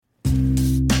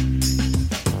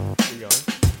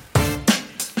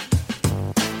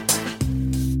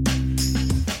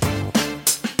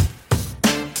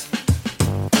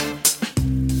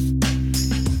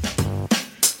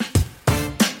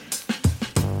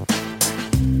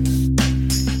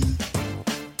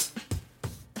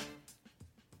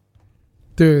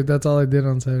Dude, that's all I did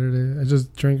on Saturday. I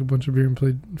just drank a bunch of beer and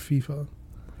played FIFA.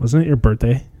 Wasn't it your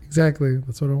birthday? Exactly.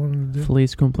 That's what I wanted to do.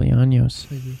 Feliz cumpleaños.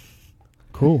 Thank you.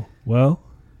 Cool. Well,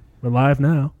 we're live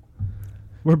now.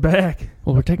 We're back.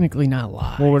 Well, we're technically not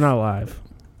live. Well, we're not live,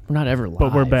 We're not ever live.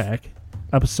 but we're back.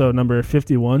 Episode number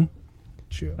 51.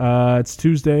 Sure. It's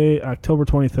Tuesday, October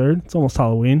 23rd. It's almost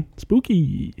Halloween.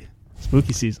 Spooky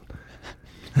season.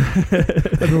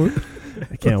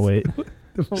 I can't wait.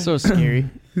 So scary.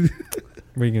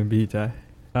 Where you gonna be, Ty?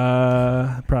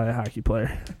 Probably a hockey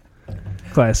player.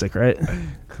 Classic, right?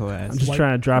 I'm Class. just White-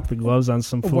 trying to drop the gloves on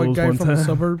some A white fools guy one from the time.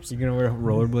 suburbs. You gonna wear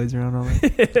rollerblades around all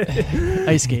night?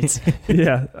 Ice skates.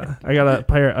 Yeah, I got a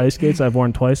pair of ice skates I've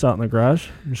worn twice out in the garage.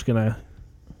 I'm just gonna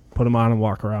put them on and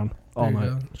walk around all There you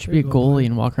night. go. Should There be a you go. goalie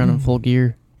and walk around in full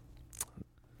gear.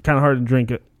 Kind of hard to drink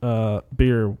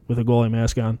beer with a goalie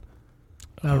mask on.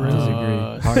 Not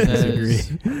really. Hard disagree.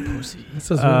 Pussy. It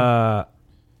says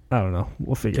I don't know.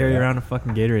 We'll figure Carry it out. around a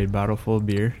fucking Gatorade bottle full of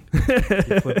beer. You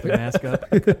flip the mask up.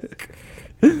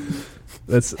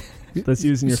 That's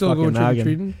using you your still go fucking noggin.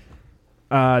 trick-or-treating?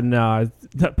 No, I'd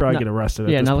probably No. get arrested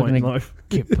Yeah, at this not point in looking life.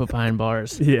 Get put behind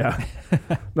bars. Yeah.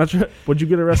 Not sure. What'd you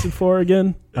get arrested for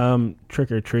again?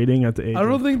 Trick or treating at the age I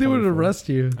don't of think they would 24. arrest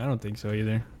you. I don't think so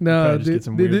either. No, Probably just get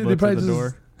some weird looks at the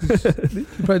door. They'd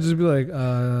probably just be like,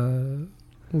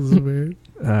 this is weird.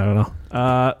 I don't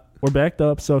know. We're back to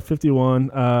episode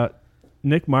 51.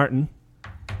 Nick Martin,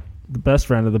 the best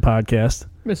friend of the podcast.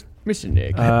 Mr.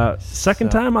 Nick.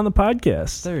 Second So- time on the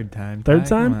podcast. Third time. Third Ty,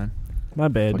 time? Come on. My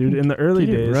bad, Fucking dude. In the early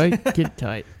Get it days. right. Get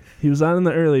tight. He was on in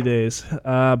the early days.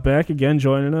 Back again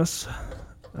joining us.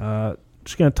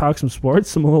 Just going to talk some sports,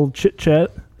 some little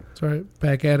chit-chat. That's right.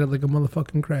 Back at it like a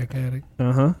motherfucking crack addict.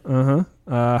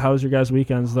 How was your guys'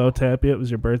 weekends, though, Tappy? It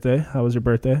was your birthday. How was your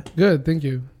birthday? Good, thank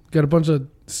you. Got a bunch of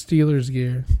Steelers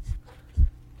gear.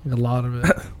 Like a lot of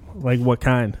it. Like, what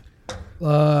kind?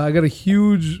 I got a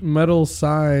huge metal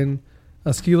sign,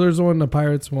 a Steelers one, and a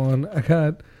Pirates one. I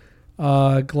got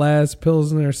glass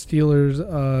Pilsner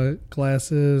Steelers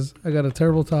glasses. I got a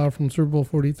terrible towel from Super Bowl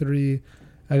 43.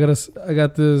 I got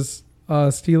this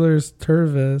Steelers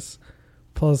Tervis.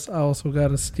 Plus, I also got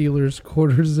a Steelers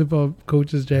quarter zip up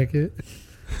coach's jacket.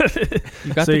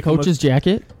 You got So the you can coach's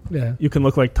jacket? Yeah. You can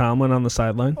look like Tomlin on the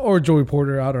sideline. Or Joey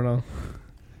Porter. I don't know.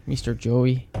 Mr.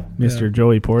 Joey. Mr. Yeah.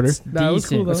 Joey Porter. Nah, it was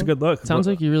cool, Decent. That's a good look. Sounds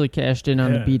like you really cashed in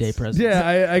on Yeah, the B-Day it's- present.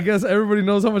 Yeah, I guess everybody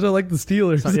knows how much I like the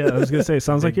Steelers. Yeah, I was going to say,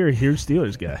 sounds like you're a huge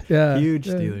Steelers guy. Yeah. Huge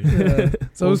yeah, Steelers. Yeah.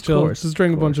 So Well, it was of chill. course, Just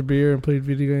drank of a bunch of beer and played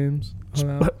video games. Hung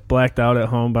out. Blacked out at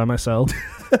home by myself.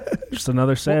 Just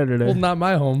another Saturday. Well, not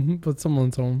my home, but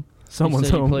someone's home. Someone's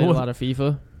you said home. You played a lot of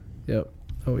FIFA. Yep.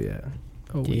 Oh yeah.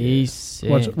 Oh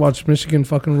Decent. Watch Michigan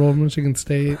fucking roll Michigan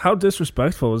State. How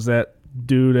disrespectful was that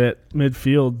dude at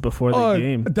midfield before the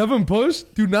game? Devin Bush.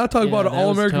 Do not talk Yeah, about an that was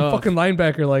All-American tough. fucking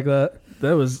linebacker like that.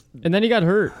 That was And then he got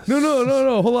hurt.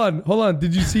 No. Hold on.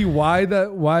 Did you see why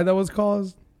that was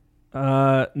caused?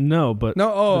 no, but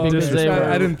No. Oh, Because okay. they were-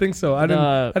 I didn't think so. I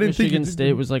didn't think Michigan it-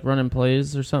 State was like running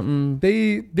plays or something.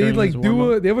 They during like his do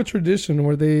warm-up. they have a tradition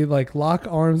where they like lock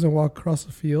arms and walk across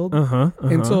the field.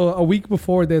 And so a week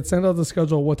before they had sent out the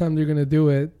schedule what time they're gonna do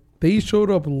it. They showed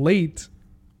up late.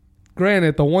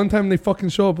 Granted, the one time they fucking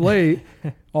show up late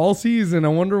all season, I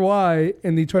wonder why.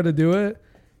 And they try to do it,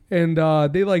 and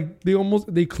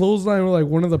they clothesline with like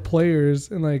one of the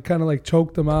players and like kind of like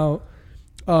choked them out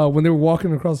when they were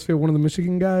walking across the field. One of the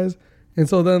Michigan guys, and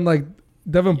so then like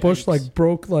Devin Bush Yikes. like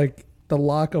broke like the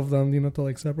lock of them, to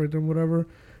like separate them, whatever.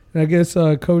 And I guess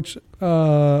coach,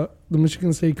 the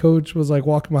Michigan State coach, was like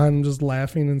walking behind him, just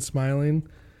laughing and smiling,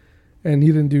 and he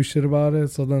didn't do shit about it.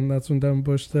 So then that's when Devin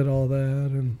Bush did all that,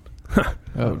 and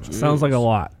sounds like a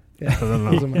lot. yeah, I don't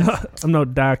it was a know. mess. I'm no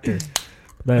doctor.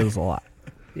 That was a lot.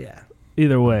 Yeah.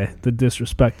 Either way, the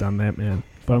disrespect on that, man.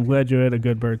 But I'm glad you had a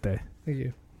good birthday. Thank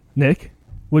you. Nick,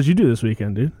 what'd you do this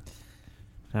weekend, dude?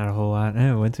 Not a whole lot.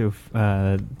 I went to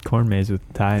corn maze with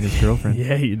Ty and his girlfriend.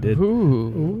 Yeah, you did.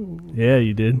 Ooh. Yeah,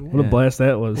 you did. What a Yeah. blast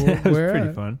that was. Well, It was Where pretty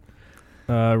at? fun.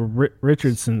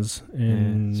 Richardson's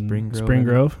in Yeah, Spring Grove, Spring I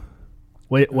Grove.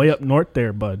 Way up north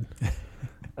there, bud.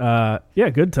 Yeah,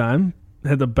 good time.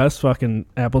 Had the best fucking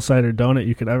apple cider donut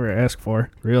you could ever ask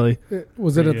for. Really.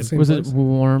 Was it at the Pretty same Was place? it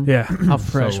warm? Yeah, How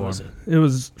fresh warm. was it? it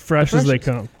was fresh as they Freshest.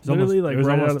 come. It was almost, Literally, like it was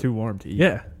right almost out of, too warm to eat.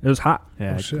 yeah, it was hot.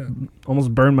 Yeah. Oh, shit.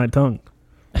 Almost burned my tongue.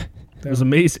 It was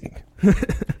amazing. But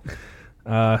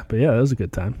yeah, that was a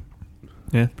good time.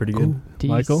 Yeah, pretty good.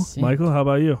 Michael, how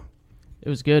about you? It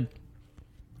was good.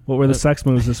 What were the sex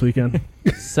moves this weekend?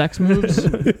 Sex moves?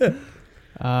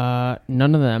 None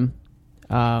of them.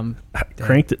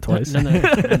 Cranked it twice. None that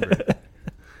I can remember.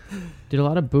 Did a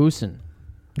lot of boosting.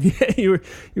 Yeah, you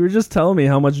were just telling me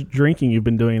how much drinking you've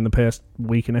been doing in the past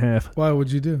week and a half. Why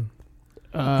would you do?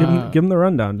 Give him the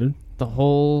rundown, dude. The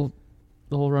whole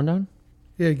rundown.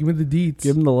 Yeah, give me the deets.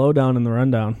 Give him the lowdown and the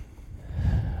rundown.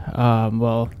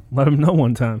 Well, Let him know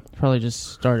one time. probably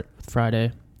just start with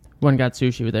Friday. Went and got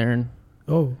sushi with Aaron.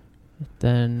 Oh,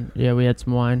 Then we had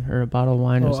some wine or a bottle of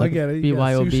wine. It was I like get it. You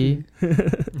got BYOB.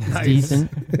 sushi. It's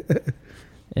decent.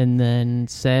 And then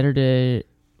Saturday,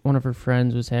 one of her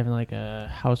friends was having like a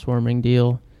housewarming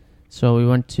deal, so we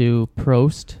went to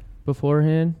Prost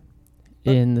beforehand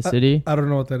in the city. I don't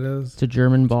know what that is. It's a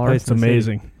German bar. Place It's in the city.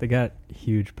 amazing. They got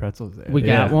huge pretzels there. We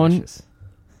got one. Delicious.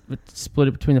 We split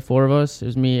it between the four of us. It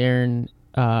was me, Aaron,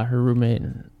 her roommate,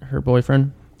 and her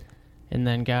boyfriend. And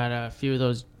then got a few of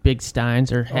those big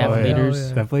steins or half yeah. liters. Oh,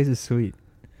 yeah. That place is sweet.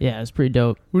 Yeah, it's pretty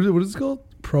dope. What is it called?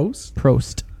 Prost?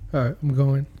 Prost. All right, I'm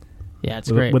going. Yeah, it's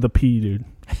with great. with a P, dude.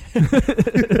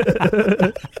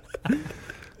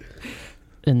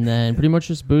 And then pretty much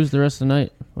just boozed the rest of the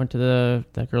night. Went to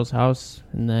that girl's house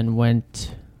and then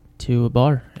went to a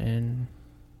bar and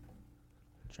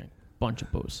drank a bunch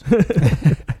of booze.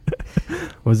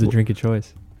 What was the drink of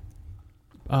choice?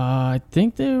 I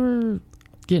think they were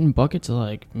getting buckets of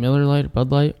like Miller Lite or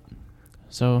Bud Light.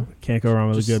 So Can't go wrong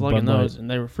with just a good slugging Bud Light. those, and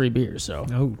they were free beer. So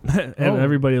Oh, And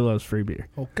everybody loves free beer.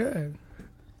 Okay. And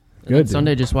Good, then dude.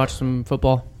 Sunday just watched some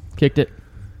football, kicked it.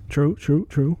 True.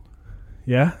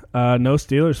 Yeah. No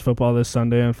Steelers football this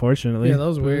Sunday, unfortunately. Yeah, that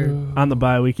was weird. On the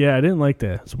bye week. Yeah, I didn't like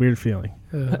that. It's a weird feeling.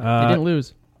 Yeah. They didn't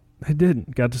lose. I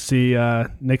didn't. Got to see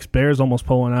Nick's Bears almost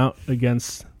pulling out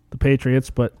against the Patriots,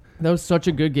 but That was such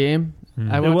a good game.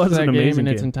 I It watched was that an game amazing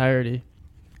in its game. entirety.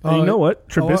 you know what?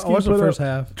 I watched the first Trubisky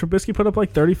half. Trubisky put up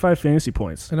like 35 fantasy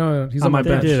points. I know he's On on my my they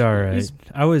bench. did all right. He's-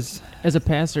 I was As a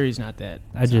passer, he's not that.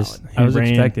 I solid. was ran.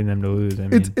 expecting them to lose. I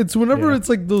mean, It's whenever yeah. it's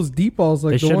like those deep balls,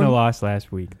 like they the shouldn't one, have lost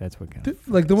last week. That's what kind of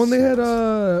like the one they had.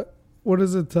 What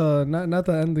is it? Not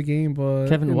the end of the game, but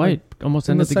Kevin in, White almost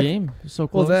in the ended the sec- game. So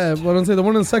Well, close. that. But I'm saying the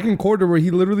one in the second quarter where he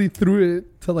literally threw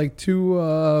it to like two.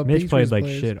 Mitch Patriots played like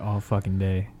players. shit all fucking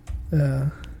day. Yeah,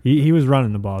 He was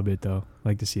running the ball a bit though.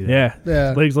 Like to see that. Yeah.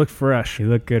 yeah, Legs look fresh. He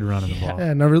looked good running the ball.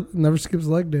 yeah. Never skips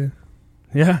leg day.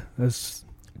 Yeah. That's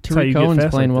how you Tariq get Cohen's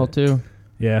fast playing like well that. too.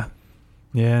 Yeah.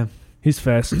 Yeah. He's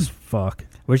fast as fuck.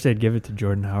 Wish they'd give it to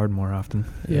Jordan Howard more often.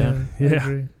 Yeah. I Yeah.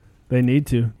 agree. They need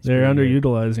to. They're pretty good.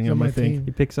 underutilizing He's on him, my I think. team.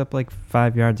 He picks up like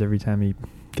 5 yards every time he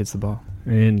gets the ball.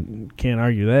 And can't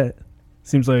argue that.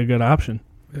 Seems like a good option.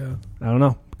 Yeah, I don't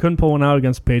know. Couldn't pull one out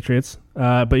against Patriots.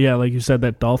 But yeah, like you said,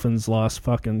 that Dolphins loss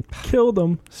fucking killed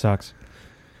them. Sucks.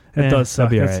 It Eh, does suck.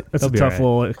 they'll be That's, all right. that's a They'll be tough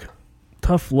all look.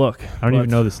 Tough look. I don't even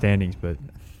But know the standings, but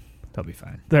they'll be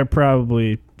fine. They're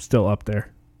probably still up there.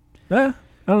 I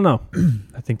don't know.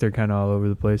 I think they're kind of all over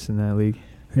the place in that league.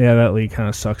 Yeah, that league kind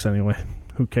of sucks anyway.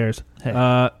 Who cares? Hey.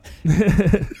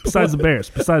 Besides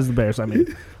the Bears, I mean.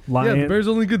 yeah. Lion, The Bears'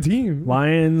 only good team.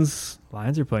 Lions,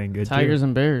 Lions are playing good Tigers too.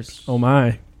 and Bears. oh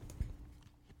my.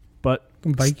 But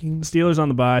Vikings. Steelers on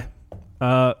the bye.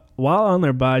 While on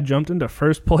their bye, jumped into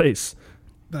first place.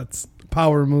 That's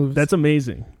power moves. That's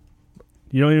amazing.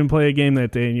 You don't even play a game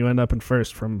that day and you end up in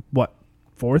first from what?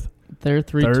 Fourth? They're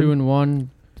 3-2-1.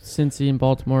 Cincy and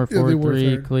Baltimore Yeah, they were 4-3.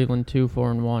 third. Cleveland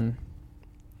 2-4-1.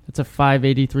 It's a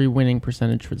 583 winning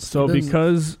percentage for the So Then-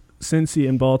 because Cincy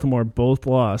and Baltimore both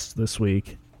lost this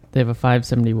week, They have a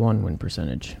 571 win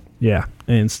percentage. yeah,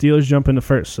 and Steelers jump into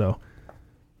first. So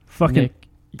fucking Nick,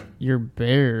 your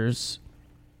Bears,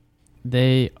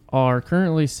 they are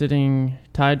currently sitting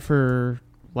tied for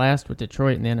last with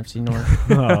Detroit in the NFC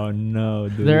North. Oh no,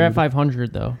 dude. They're at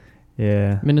 500 though.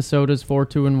 Yeah. Minnesota's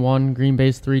 4-2-1. Green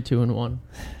Bay's 3-2-1.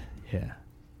 Yeah.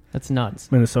 That's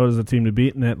nuts. Minnesota's the team to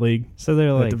beat in that league, So they're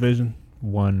that like division.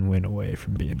 1 win away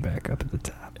from being back up at the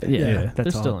top. Yeah, That's they're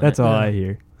all. still in That's it. all Yeah. I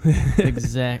hear.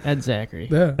 Ed Zachary.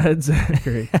 yeah. Ed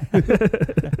Zachary.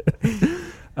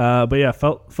 But yeah,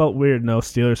 felt weird. No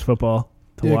Steelers football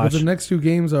to Yeah, watch. because the next two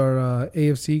games are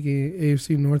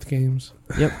AFC North games.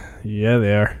 Yeah,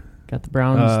 they are. Got the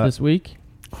Browns this week.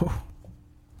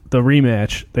 The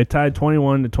rematch. They tied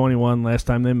 21-21 last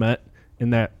time they met.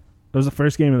 That was the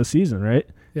first game of the season, right?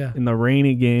 Yeah. In the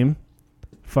rainy game.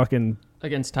 Fucking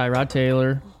Against Tyrod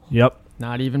Taylor. yep.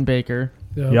 Not even Baker.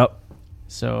 Yep.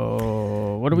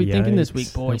 So, what are we thinking this week,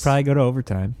 Yikes. They'll boys? probably go to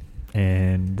overtime,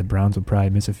 and the Browns will probably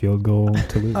miss a field goal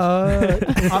to lose.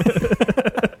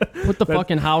 Put the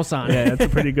fucking house on. Yeah, that's a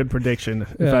pretty good prediction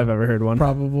if Yeah. I've ever heard one.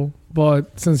 Probable.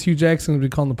 But since Hugh Jackson will be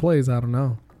calling the plays, I don't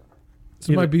know. This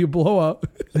You know- might be a blowout.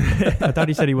 I thought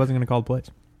he said he wasn't going to call plays.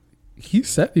 He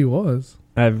said he was.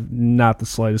 I have not the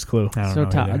slightest clue. I don't So know.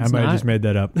 either. I Todd's might have not- just made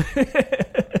that up.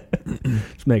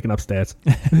 Just making up stats.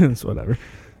 It's whatever.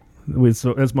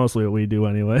 That's mostly what we do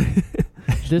anyway.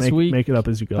 This week, make it up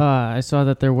as you go. I saw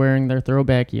that they're wearing their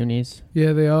throwback unis.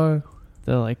 Yeah, they are.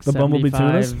 The The Bumblebee 75.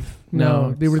 Tunas?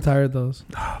 No, they retired those.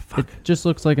 Oh, It just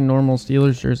looks like a normal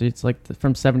Steelers jersey. It's like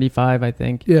from 75, I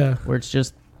think, Yeah. where it's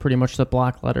just pretty much the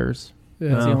block letters. Yeah.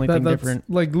 That's the only thing that's, different.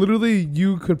 Like, literally,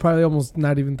 you could probably almost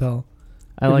not even tell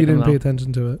I if like you them, didn't pay though.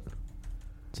 attention to it.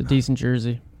 It's a decent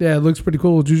jersey. Yeah, it looks pretty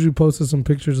cool. Juju posted some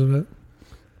pictures of it.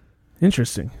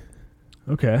 Interesting.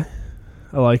 Okay.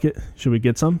 I like it. Should we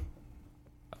get some?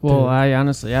 Well, Dude.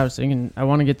 I was thinking I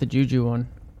want to get the Juju one.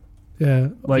 Yeah.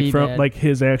 Be-bad. Like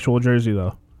his actual jersey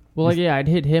though. Well, I'd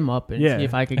hit him up and Yeah. see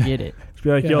if I could get it. Just be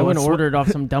like, Yeah, yo, I let's, wouldn't order it off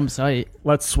some dumb site.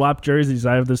 let's swap jerseys.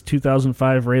 I have this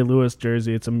 2005 Ray Lewis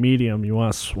jersey. It's a medium. You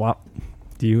want to swap?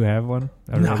 Do you have one?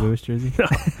 A No. Ray Lewis jersey?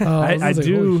 Oh, I was like,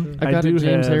 do. holy shit. I got do a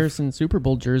James have- Harrison Super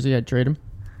Bowl jersey. I'd trade him.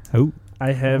 Oh,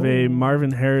 I have a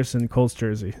Marvin Harrison Colts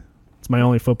jersey. It's my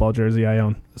only football jersey I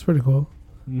own. That's pretty cool.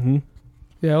 Mm-hmm.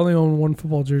 Yeah, I only own one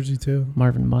football jersey, too.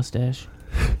 Marvin Mustache.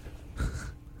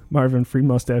 Marvin Free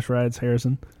Mustache Rides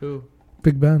Harrison. Who?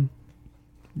 Big Ben.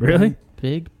 Really?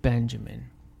 Big Benjamin.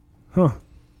 Huh.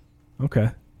 Okay.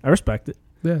 I respect it.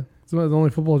 Yeah. It's the only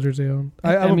football jersey I own.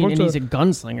 I have I mean, a bunch and he's of... a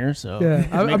gunslinger, so Yeah.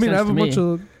 it I makes mean, I sense have to a me. bunch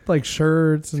of, like,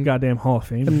 shirts It's a and, goddamn Hall of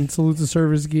Fame. and salute to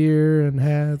service gear and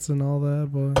hats and all that.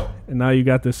 But And now you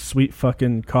got this sweet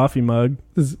fucking coffee mug.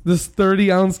 this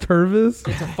 30-ounce Tervis,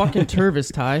 It's a fucking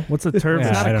Tervis tie. What's a Tervis?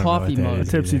 It's not I a don't know coffee what that mug. A is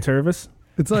Tipsy either. Tervis?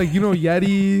 it's like,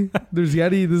 Yeti. There's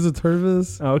Yeti. There's a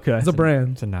Tervis. Oh, okay. It's a brand.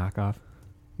 It's a knockoff.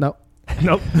 No.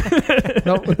 Nope.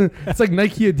 No. It's like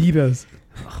Nike Adidas.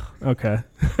 Okay.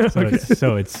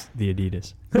 So it's the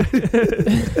Adidas.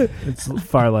 It's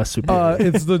far less superior.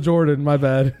 It's the Jordan. My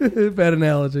bad. Bad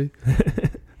analogy.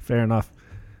 Fair enough.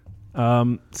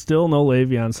 Still no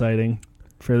Le'Veon sighting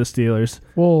for the Steelers.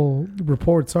 Well,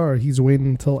 reports are he's waiting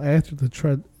until after the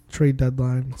trade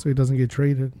deadline so he doesn't get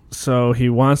traded. So he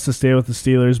wants to stay with the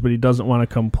Steelers, but he doesn't want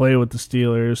to come play with the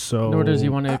Steelers. So Nor does he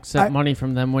want to accept I- money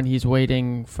from them when he's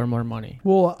waiting for more money.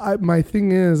 Well, my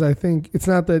thing is, I think it's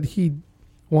not that he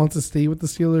wants to stay with the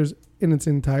Steelers in its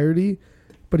entirety,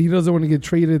 but he doesn't want to get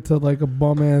traded to like a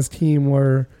bum-ass team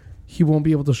where he won't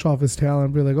be able to show off his talent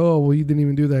and be like, oh, well, you didn't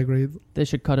even do that great. They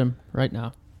should cut him right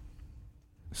now.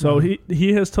 So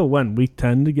he has till when? Week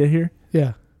 10 to get here?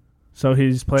 Yeah. So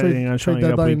he's planning on Trade showing up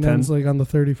week deadline 10. ends like on the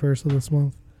 31st of this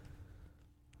month.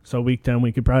 So week 10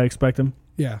 we could probably expect him.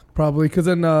 Yeah, probably. Because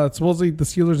then supposedly the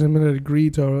Steelers have been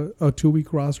agreed to a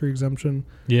 2-week roster exemption.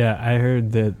 Yeah, I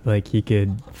heard that like he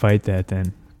could fight that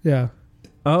then. Yeah.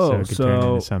 So Oh, it could turn so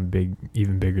into some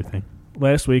even bigger thing.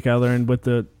 last week I learned with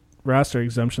the roster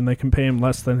exemption they can pay him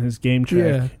less than his game check.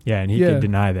 Yeah. Yeah, and he Yeah. could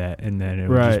deny that, and then it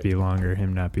would Right. just be longer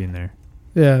him not being there.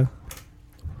 Yeah.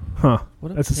 Huh.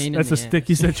 What a That's pain a in the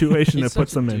sticky ass. situation He's that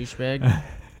puts such a them in. douchebag.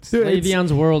 It's Dude,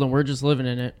 Le'Veon's world, and we're just living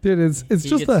in it. Dude, it's He just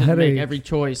gets a to headache. make every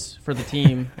choice for the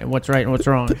team and what's right and what's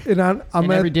wrong. And I'm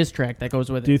and at every diss track that goes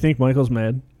with Do you it. think Michael's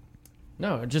mad?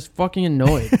 No, just fucking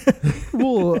annoyed.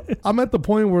 well, I'm at the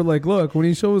point where like, look, when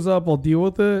he shows up, I'll deal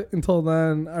with it. Until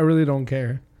then, I really don't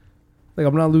care. Like,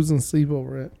 I'm not losing sleep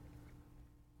over it.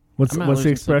 What's I'm not the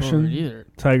losing sleep over expression? it either.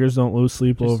 Tigers don't lose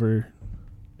sleep Just- over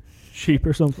sheep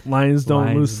or something. Lions don't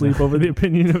Lions lose sleep over the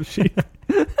opinion of sheep.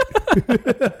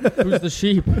 Who's the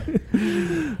sheep?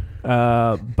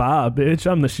 Bob, bitch,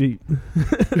 I'm the sheep.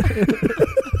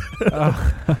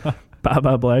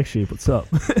 Baba Black Sheep, what's up?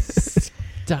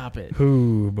 Stop it.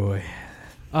 Ooh, boy.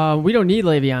 We don't need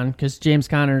Le'Veon because James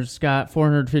Conner's got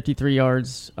 453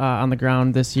 yards on the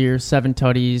ground this year, 7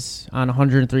 tutties on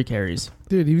 103 carries.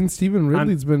 Dude, even Stephen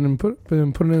Ridley's been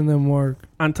putting in them work.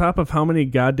 On top of how many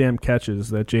goddamn catches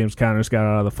that James Conner's got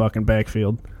out of the fucking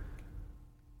backfield.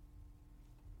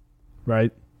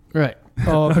 Right? Right.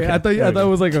 Oh, okay. I thought There we it go.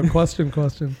 was like a question. I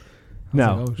was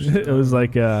No. like, oh, shit. It was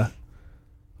like, I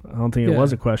don't think it Yeah.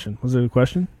 was a question. Was it a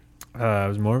question? It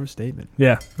was more of a statement,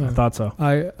 Yeah, I Oh. thought so.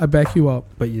 I back you up.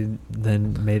 but you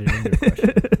then made it into a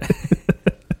question.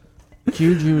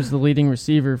 Juju is the leading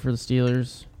receiver for the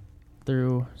Steelers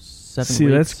through 7 See,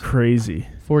 weeks. that's crazy.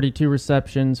 42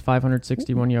 receptions,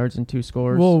 561 yards, and 2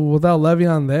 scores. Well, without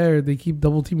Le'Veon there, they keep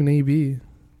double teaming AB.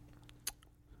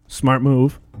 Smart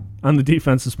move on the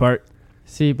defense's part.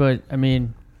 See, but, I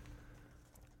mean,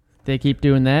 they keep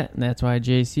doing that, and that's why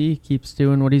JC keeps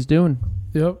doing what he's doing.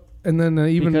 Yep. And then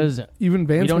Because even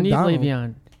Vance we don't McDonald. need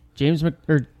Le'Veon. James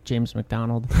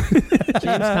McDonald. James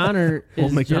Conner Old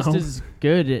is McDonald. just as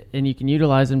good, and you can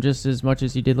utilize him just as much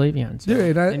as you did Le'Veon. So,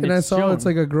 Dude, and I it's saw shown. it's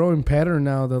like a growing pattern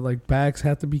now that like backs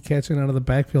have to be catching out of the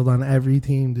backfield on every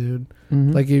team, dude.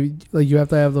 Mhm. Like you have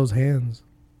to have those hands.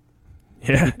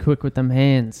 Yeah. Be quick with them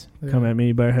hands. Come at me,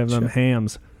 you better have them Sure.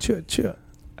 hams. Chut.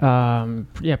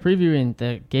 Previewing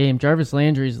the game, Jarvis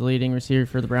Landry is the leading receiver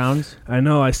for the Browns. I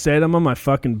know. I sat him on my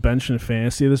fucking bench in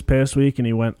fantasy this past week, and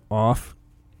he went off.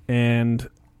 And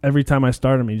every time I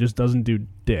start him, he just doesn't do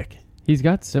dick. He's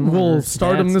got similar. We'll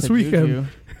start him stats this to weekend. Juju.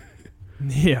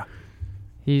 Yeah.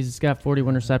 He's got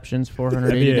 41 receptions,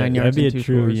 489 yards, that'd and be 2 a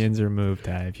true scores. Yinzer move,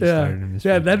 Ty, if you started him this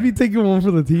week. that'd be taking one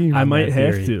for the team. I On might that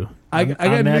have theory. to. I On got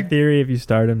that Nick, theory, if you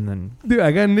start him, then dude.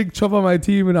 I got Nick Chubb on my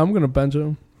team, and I'm gonna bench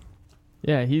him.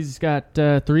 Yeah, he's got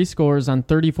 3 scores on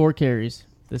 34 carries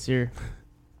this year.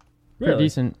 Pretty Really?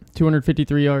 decent.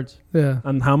 253 yards. Yeah,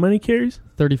 On how many carries?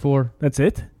 34. That's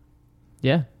it?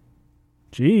 Yeah.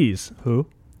 Jeez. who?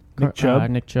 Nick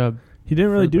Chubb? Nick Chubb. He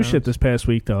didn't really for the do shit Browns. this past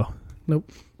week, though.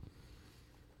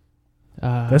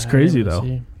 That's crazy,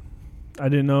 though. I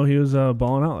didn't know he was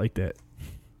balling out like that.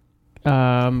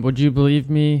 Would you believe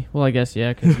me? Well, I guess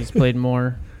yeah, because he's played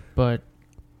more. But,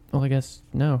 well, I guess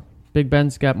no. Big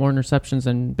Ben's got more interceptions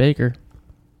than Baker.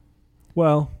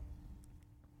 Well,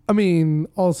 I mean,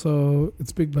 also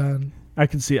it's Big Ben. I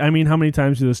can see. I mean, how many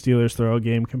times do the Steelers throw a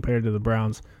game compared to the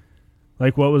Browns?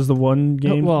 Like, what was the one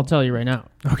game? Well, I'll tell you right now.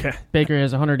 Okay. Baker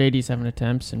has 187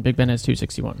 attempts, and Big Ben has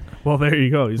 261. Well, there you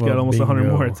go. He's got Well, almost 100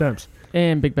 more bingo. attempts.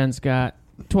 And Big Ben's got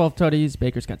 12 tutties.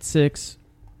 Baker's got 6.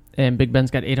 And Big Ben's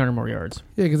got 800 more yards.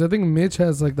 Yeah, because I think Mitch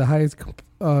has like the highest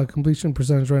completion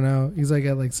percentage right now. He's like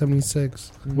at like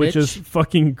 76, Which is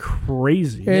fucking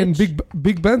crazy. and Mitch?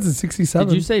 Big Ben's at 67.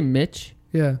 Did you say Mitch?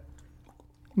 Yeah,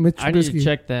 Mitch I need to Trubisky.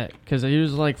 check that because he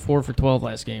was like 4 for 12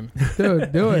 last game.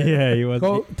 Dude, do it. Yeah, he was.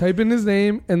 Go type in his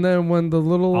name, and then when the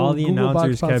little All the Google box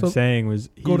announcers pops kept up, saying was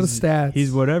go to stats.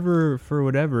 He's whatever for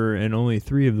whatever, and only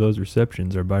 3 of those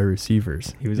receptions are by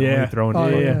receivers. He was Yeah. only throwing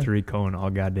Oh, to yeah. Tariq Cohen all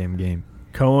goddamn game.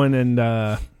 Cohen and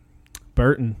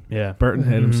Burton. Yeah. Burton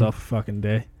had Mhm. himself a fucking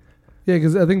day. Yeah,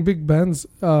 because I think Big Ben's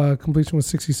completion was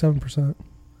 67%.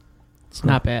 It's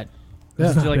not bad. Yeah.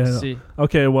 What would you like Not to bad. see?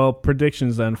 Okay, well,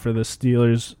 predictions then for the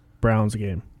Steelers-Browns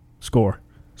game. Score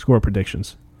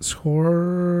predictions.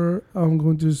 Score, I'm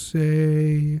going to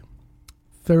say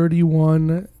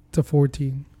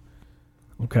 31-14.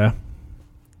 Okay.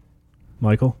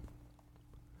 Michael?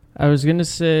 I was going to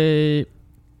say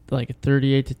like a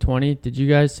 38-20. Did you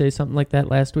guys say something like that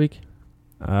last week?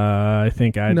 I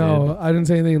think I No, did. I didn't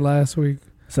say anything last week.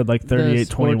 Said like The 38-21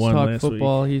 Sports Talk last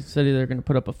football, he said they're going to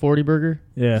put up a 40 burger.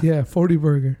 week. Yeah. Yeah, 40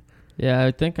 burger. Yeah,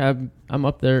 I think I'm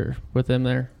up there with them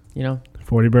there. You know,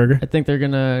 40 burger. I think they're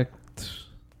going to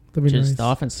That'd be just nice. the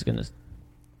offense is going to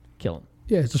kill them.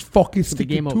 Yeah, just fucking It's the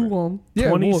stick it game to over. them.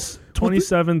 Yeah,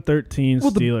 27-13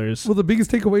 well, the- Steelers. well, the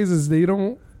biggest takeaways is they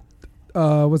don't.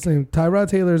 What's his name? Tyrod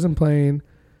Taylor isn't playing.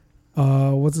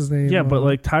 What's his name? Yeah, but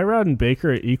like Tyrod and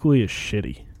Baker are equally as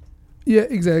shitty. Yeah,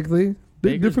 exactly.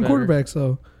 Baker's Different better. quarterbacks,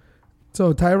 though.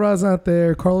 So Tyrod's not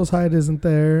there. Carlos Hyde isn't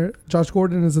there. Josh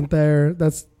Gordon isn't there.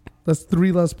 That's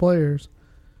 3 less players.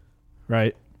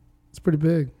 Right. It's pretty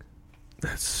big.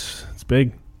 It's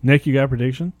big. Nick, you got a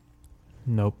prediction?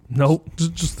 Nope. Nope.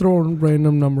 Just throw a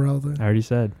random number out there. I already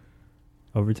said.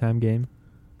 Overtime game.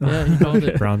 Yeah, you called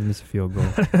it. Browns miss a field goal.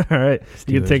 All right.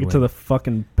 You can Steelers take it to win. the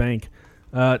fucking bank.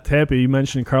 Tappy, you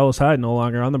mentioned Carlos Hyde no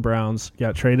longer on the Browns.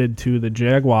 Got traded to the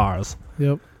Jaguars.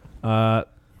 Yep.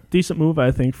 Decent move,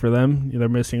 I think, for them. They're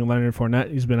missing Leonard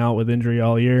Fournette. He's been out with injury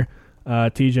all year.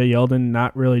 TJ Yeldon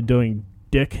not really doing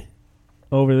dick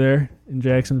over there in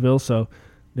Jacksonville, so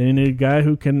they need a guy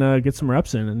who can get some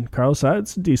reps in, and Carlos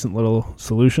Hyde's a decent little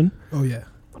solution. Oh, yeah.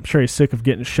 I'm sure he's sick of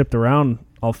getting shipped around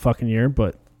all fucking year,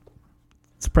 but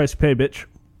it's the price you pay, bitch.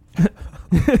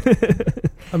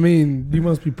 I mean, you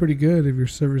must be pretty good if your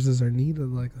services are needed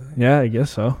like that. Yeah, I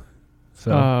guess so.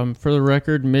 So For the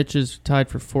record, Mitch is tied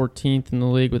for 14th in the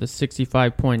league with a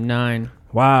 65.9.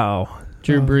 wow.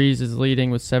 Drew Oh. Brees is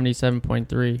leading with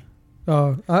 77.3.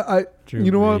 I Drew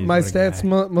you know what? Brees, My what a stats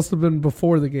guy. must have been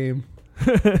before the game.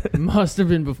 Must have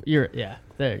been before. Yeah,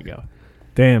 there you go.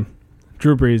 Damn.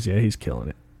 Drew Brees, yeah, he's killing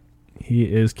it. He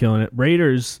is killing it.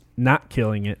 Raiders not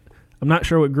killing it. I'm not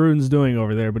sure what Gruden's doing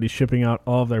over there, but he's shipping out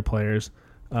all of their players.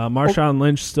 Marshawn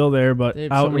Lynch still there, but They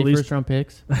have out so many at least first-round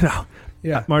picks. no.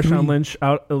 Yeah. Marshawn 3. Lynch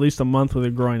out at least a month with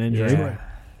a groin injury. Yeah.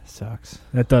 Sucks.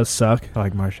 That does suck. I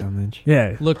like Marshawn Lynch.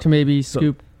 Yeah. Look to maybe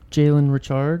scoop Jalen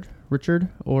Richard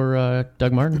or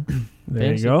Doug Martin. There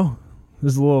Fantasy. you go.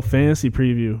 This is a little fantasy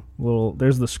preview.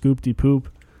 There's the scoop-de poop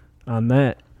on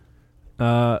that.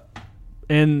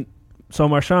 And so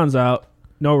Marshawn's out,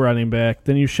 no running back.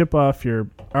 Then you ship off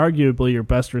arguably your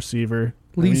best receiver.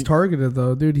 Least targeted,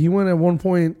 though. Dude, he went at one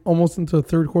point almost into the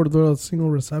third quarter without a single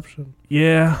reception.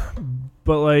 Yeah,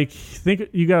 but like, think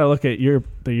you got to look at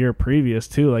the year previous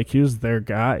too. Like, he was their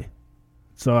guy.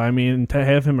 So I mean, to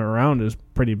have him around is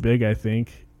pretty big, I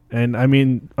think. And I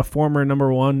mean, a former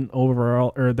number 1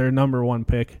 overall, or their number 1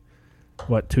 pick,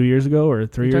 2 years ago or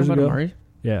 3 years ago? Amari?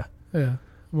 Yeah. Yeah.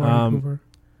 Amari Cooper.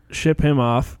 Ship him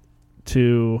off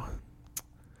to,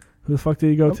 who the fuck did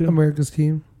he go to? America's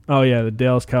team. Oh, yeah, the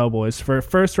Dallas Cowboys for a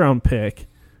first-round pick.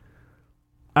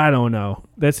 I don't know.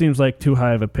 That seems like too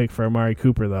high of a pick for Amari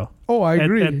Cooper, though. Oh, I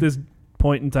agree. At this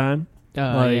point in time.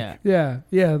 Yeah.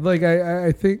 Yeah. Like,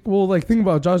 I think, think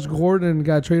about Josh Gordon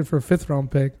got traded for a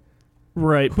 5th-round pick.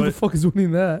 Right. Who the fuck is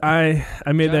winning that? I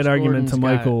made Josh that argument Gordon's to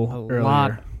Michael got a earlier.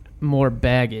 lot more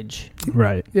baggage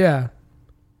Right. Yeah.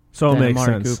 So it than makes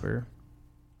Amari sense. Cooper.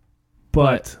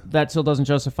 But that still doesn't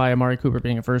justify Amari Cooper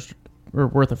being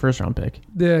worth a first-round pick.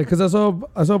 Yeah, because I saw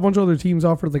a bunch of other teams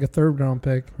offered like a 3rd-round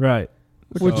pick. right.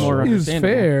 Which more is understandable.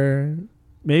 fair.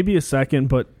 Maybe a 2nd,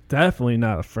 but definitely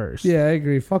not a 1st. Yeah, I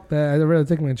agree. Fuck that. I'd rather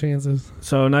take my chances.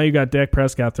 So now you got Dak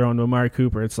Prescott throwing to Amari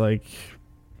Cooper. It's like,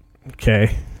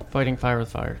 okay. Fighting fire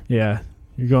with fire. Yeah.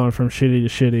 You're going from shitty to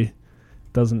shitty.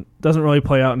 Doesn't really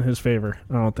play out in his favor,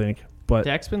 I don't think. But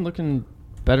Dak's been looking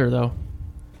better, though,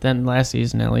 than last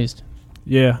season, at least.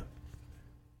 yeah.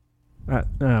 I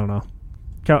don't know.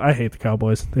 I hate the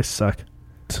Cowboys. They suck.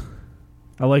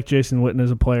 I like Jason Witten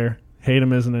as a player. Hate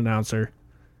him as an announcer.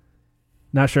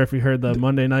 Not sure if you heard the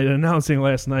Monday night announcing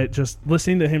last night. Just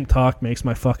listening to him talk makes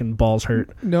my fucking balls hurt.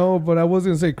 No, but I was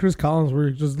going to say Chris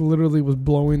Collinsworth just literally was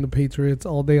blowing the Patriots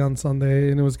all day on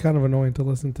Sunday, and it was kind of annoying to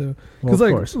listen to. Well, of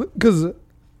course. Because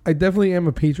I definitely am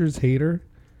a Patriots hater,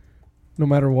 no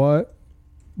matter what.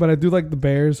 But I do like the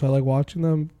Bears, so I like watching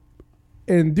them.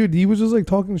 And, dude, he was just, like,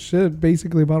 talking shit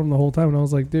basically about them the whole time. And I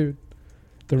was like, dude,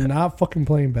 they're not fucking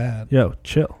playing bad. Yo,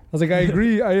 chill. I was like, I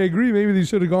agree. Maybe they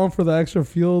should have gone for the extra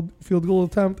field goal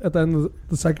attempt at the end of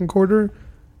the second quarter.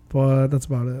 But that's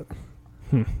about it.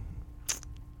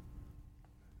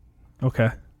 Okay.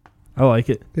 I like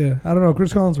it. Yeah, I don't know.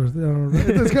 Chris Collinsworth. I don't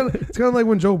know. It's kind of like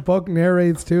when Joe Buck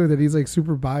narrates, too, that he's, like,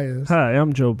 super biased. Hi,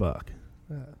 I'm Joe Buck.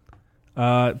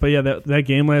 But, yeah, that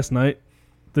game last night,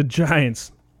 the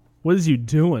Giants, what is you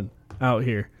doing out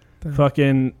here? Damn.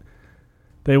 Fucking,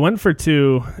 they went for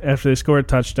 2 after they scored a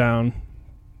touchdown,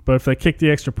 but if they kicked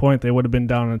the extra point, they would have been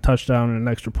down on a touchdown and an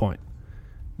extra point.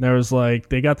 And there was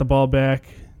they got the ball back,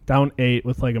 down 8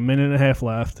 with a minute and a half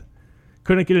left.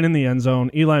 Couldn't get it in the end zone.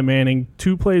 Eli Manning,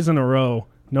 2 plays in a row,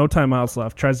 no timeouts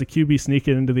left, tries to QB sneak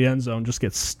it into the end zone, just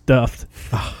gets stuffed.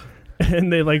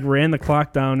 And they ran the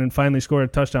clock down and finally scored a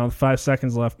touchdown with 5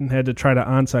 seconds left and had to try to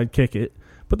onside kick it.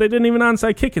 But they didn't even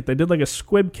onside kick it. They did a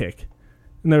squib kick.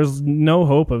 And there was no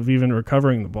hope of even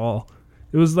recovering the ball.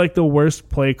 It was the worst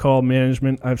play call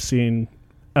management I've seen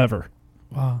ever.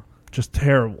 Wow. Just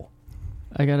terrible.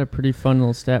 I got a pretty fun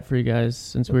little stat for you guys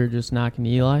since we were just knocking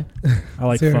Eli. I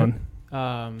like Let's hear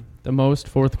fun. The most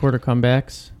fourth-quarter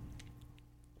comebacks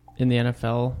in the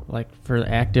NFL, for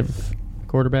active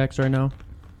quarterbacks right now.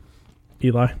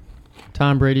 Eli.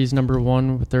 Tom Brady's number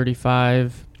 1 with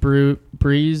 35.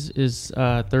 Breeze is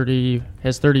has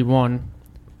 31,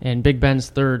 and Big Ben's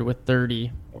 3rd with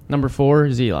 30. Number 4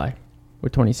 is Eli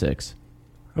with 26.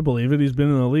 I believe it. He's been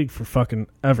in the league for fucking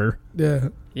ever. Yeah.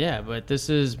 Yeah, but this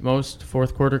is most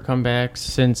fourth-quarter comebacks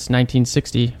since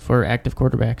 1960 for active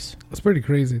quarterbacks. That's pretty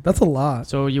crazy. That's a lot.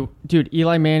 So, dude,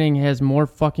 Eli Manning has more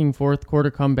fucking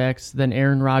fourth-quarter comebacks than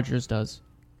Aaron Rodgers does.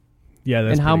 Yeah,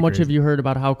 that's and how much crazy. have you heard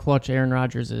about how clutch Aaron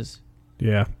Rodgers is?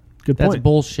 Yeah. Good That's point.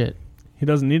 bullshit. He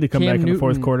doesn't need to come Cam back in the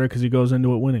fourth Newton- quarter because he goes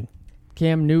into it winning.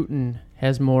 Cam Newton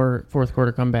has more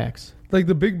fourth-quarter comebacks.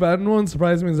 The Big Ben one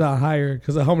surprised me is not higher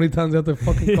because of how many times they have to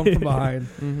fucking come from behind.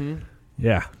 Mm-hmm.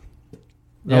 Yeah.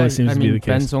 Always seems to be the case.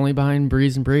 Ben's only behind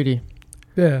Breeze and Brady.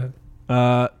 Yeah.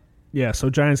 Yeah, so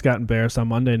Giants got embarrassed on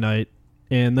Monday night,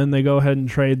 and then they go ahead and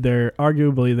trade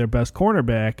arguably their best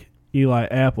cornerback, Eli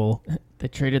Apple. They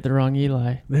traded the wrong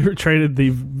Eli. They traded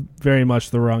very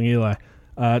much the wrong Eli.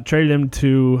 Traded him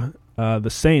to the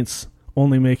Saints,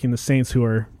 only making the Saints, who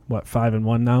are,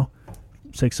 5-1 now?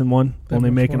 6-1? They're only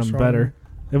much making more them stronger. better.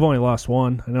 They've only lost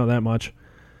 1. I know that much.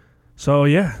 So,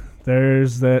 yeah,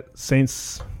 there's that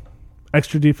Saints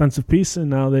extra defensive piece, and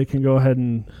now they can go ahead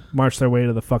and march their way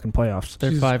to the fucking playoffs. They're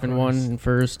Jesus 5-1 Christ. in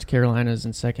first. Carolina's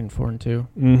in second, 4-2.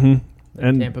 Mm-hmm.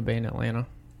 And Tampa Bay and Atlanta.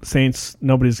 Saints,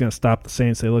 nobody's going to stop the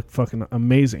Saints. They look fucking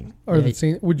amazing. Or Yeah, the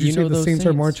Saints, would you you say know the those Saints are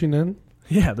Saints. marching in?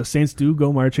 Yeah, the Saints do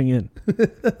go marching in.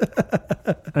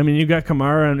 I mean, you got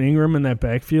Kamara and Ingram in that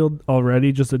backfield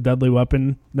already, just a deadly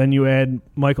weapon. Then you add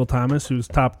Michael Thomas, who's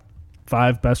top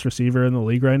 5 best receiver in the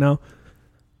league right now.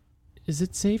 Is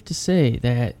it safe to say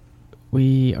that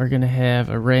we are going to have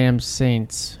a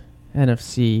Rams-Saints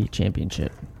NFC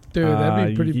championship? Dude, that'd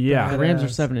be pretty yeah. The Rams are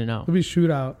badass. 7-0. It'd be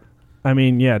shootout. I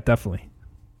mean, yeah, definitely.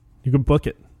 You could book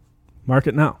it. Mark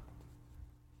it now.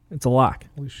 It's a lock.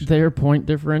 Holy shit. Their point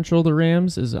differential, the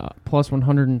Rams, is plus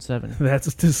 107.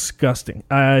 That's disgusting.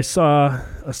 I saw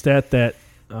a stat that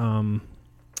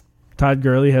Todd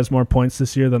Gurley has more points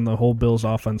this year than the whole Bills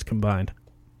offense combined.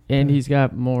 And he's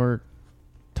got more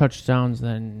touchdowns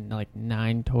than like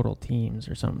 9 total teams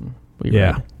or something.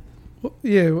 Yeah. Well,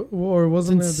 yeah, or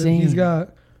wasn't it It's that he's insane.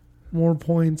 got more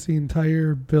points the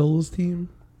entire Bills team?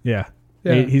 Yeah.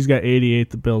 Yeah, He's got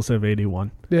 88. The Bills have 81.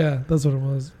 yeah, that's what it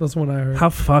was. That's what I heard. How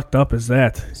fucked up is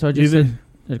that? So I just Either-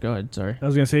 said, go ahead, sorry. I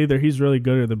was going to say either he's really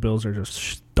good or the Bills are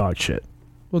just dog shit.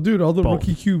 Well, dude, all the Both.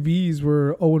 rookie QBs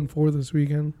were 0-4 this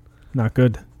weekend. Not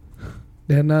good.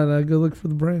 Yeah, not a good look for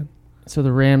the brand. So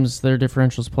the Rams, their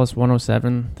differential is plus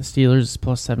 107. The Steelers is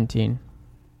plus 17.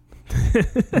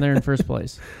 And they're in first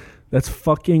place. That's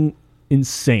fucking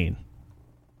insane.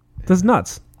 That's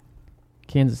nuts.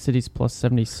 Kansas City's plus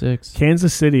 76.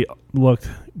 Kansas City looked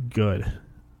good.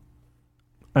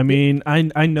 I mean,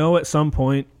 I know at some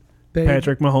point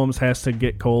Patrick Mahomes has to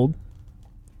get cold,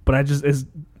 but I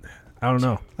don't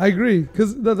know. I agree,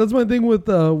 because that's my thing with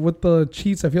the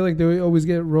Chiefs. I feel like they always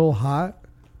get real hot,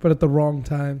 but at the wrong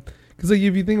time. Because like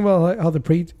if you think about like how the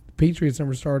Patriots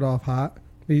never start off hot,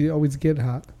 they always get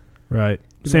hot. Right.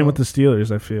 You Same know? with the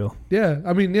Steelers, I feel. Yeah,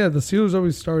 I mean, yeah, the Steelers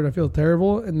always start. I feel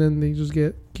terrible, and then they just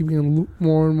keep getting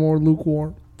more and more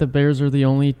lukewarm. The Bears are the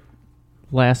only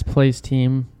last place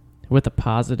team with a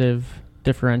positive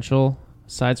differential,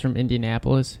 aside from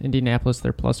Indianapolis. Indianapolis,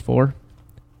 they're plus 4.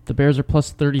 The Bears are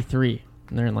plus 33,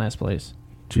 and they're in last place.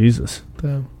 Jesus.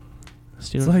 Damn.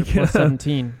 Steelers like, are plus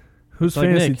 17. Whose Like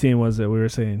fantasy Nick. team was it we were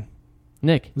saying?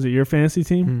 Nick, Was it your fantasy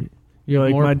team? Mm. you have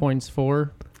like more my- points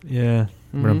for. Yeah.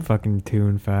 But I'm Mhm. fucking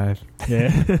 2-5. Yeah.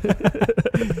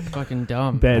 Fucking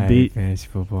dumb. Bad I beat. hate fantasy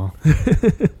football.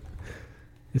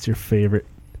 It's your favorite.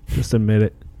 Just admit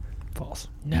it. False.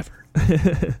 Never.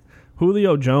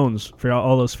 Julio Jones, for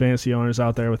all those fantasy owners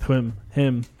out there with him,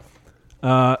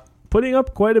 putting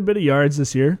up quite a bit of yards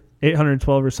this year.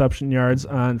 812 reception yards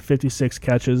on 56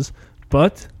 catches,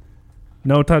 but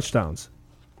no touchdowns.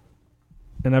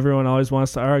 And everyone always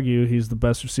wants to argue he's the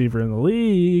best receiver in the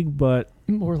league, but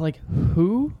More like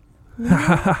who?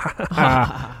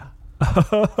 Yeah,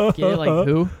 like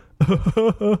who?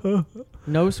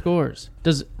 No scores.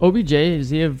 Does OBJ, does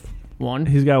he have one?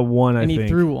 he's got one, I and think. he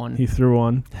threw one. He threw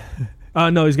one.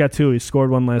 No, he's got 2. He scored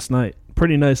one last night.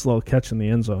 Pretty nice little catch in the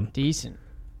end zone. Decent.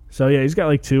 So, yeah, he's got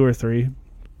like 2 or 3.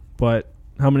 But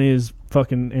how many does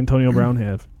fucking Antonio Brown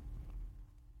have?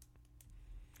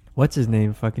 What's his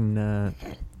name? Fucking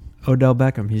Odell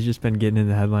Beckham. He's just been getting in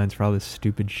the headlines for all this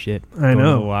stupid shit. I Going to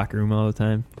know. the locker room all the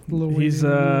time. He's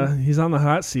on the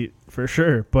hot seat for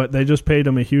sure, but they just paid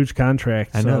him a huge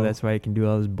contract. I know, so- that's why he can do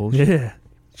all this bullshit. Yeah,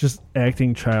 just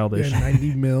acting childish. Yeah,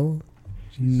 90 mil.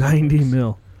 90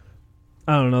 mil.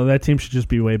 I don't know. That team should just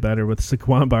be way better with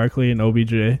Saquon Barkley and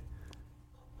OBJ.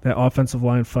 That offensive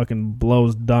line fucking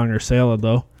blows donger salad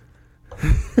though.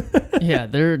 Yeah,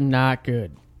 they're not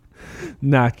good.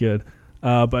 Not good.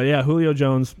 But yeah, Julio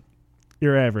Jones,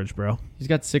 you're average, bro. He's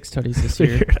got 6 tutties this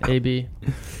year. Figure it out. AB.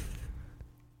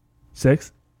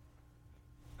 6.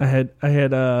 I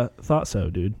had thought so,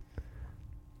 dude.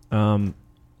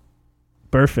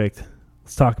 Perfect.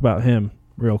 Let's talk about him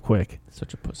real quick.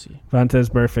 Such a pussy. Vontaze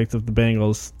Burfict of the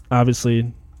Bengals.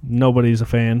 Obviously, nobody's a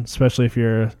fan, especially if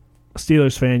you're a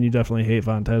Steelers fan. You definitely hate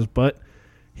Vontaze, but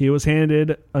he was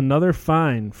handed another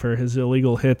fine for his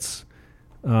illegal hits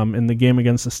in the game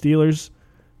against the Steelers.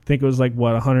 I think it was like,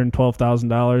 what,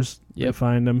 $112,000 they Yep.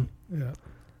 fined him. Yeah.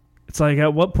 It's like,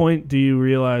 at what point do you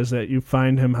realize that you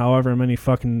fined him however many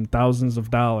fucking thousands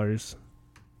of dollars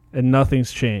and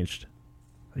nothing's changed?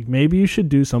 Like, maybe you should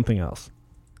do something else.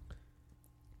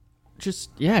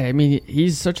 Just, yeah, I mean,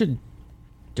 he's such a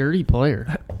dirty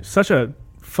player. Such a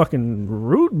fucking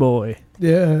rude boy.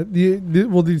 Yeah. Did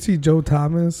you see Joe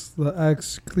Thomas, the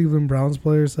ex-Cleveland Browns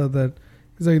player, said that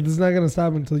he's like, this is not going to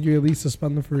stop until you at least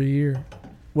suspend him for a year.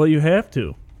 Well, you have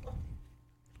to.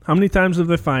 How many times have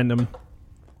they fined him?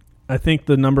 I think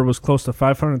the number was close to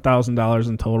 $500,000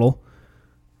 in total.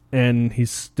 And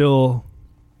he's still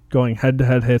going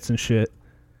head-to-head hits and shit.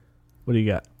 What do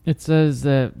you got? It says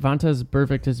that Vontaze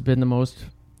Burfict has been the most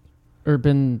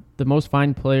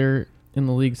fined player in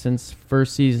the league since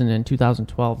first season in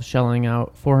 2012, shelling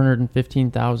out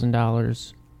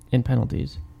 $415,000 in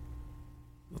penalties.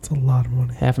 That's a lot of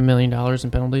money. $500,000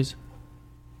 in penalties.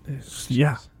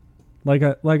 Yeah. Like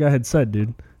I had said,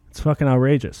 dude. It's fucking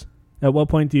outrageous. At what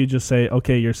point do you just say,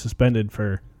 okay, you're suspended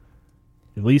for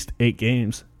at least 8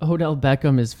 games? Odell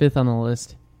Beckham is 5th on the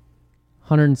list.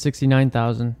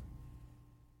 $169,000.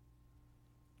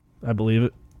 I believe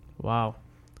it. Wow.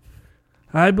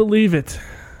 I believe it.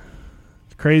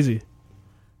 Crazy.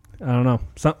 I don't know.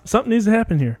 Something needs to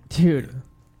happen here. Dude.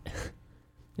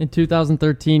 In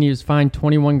 2013, he was fined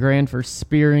 $21,000 for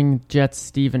spearing Jets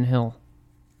Stephen Hill.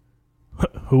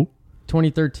 Who?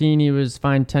 2013, he was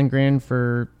fined $10,000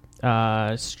 for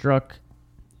struck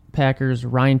Packers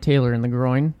Ryan Taylor in the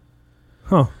groin.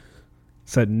 Huh.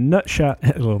 Said nut shot.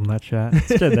 A little nut shot.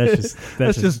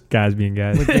 That's just guys being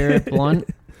guys. LeGarrette Blunt.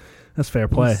 That's fair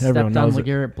play. He Everyone stepped on knows it.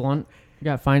 LeGarrette Blunt.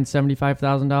 Got fined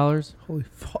 $75,000. Holy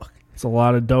fuck. It's a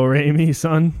lot of do-re-mi,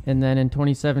 son. And then in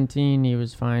 2017, he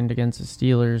was fined against the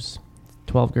Steelers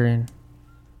 $12,000.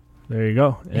 There you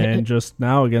go. And just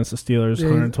now against the Steelers, Yeah,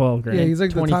 $112,000. Yeah, he's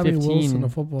like the Tommy 2015, Wilson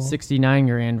of football.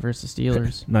 $69,000 versus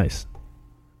Steelers. Nice.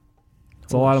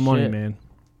 It's a Holy lot of money, shit. man.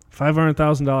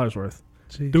 $500,000 worth.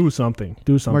 Jeez. Do something.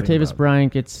 Do something. Martavis about it.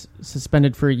 Bryant gets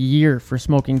suspended for a year for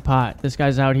smoking pot. This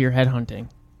guy's out here headhunting.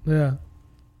 Yeah.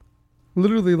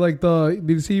 Literally, like did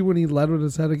you see when he led with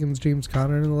his head against James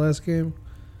Conner in the last game?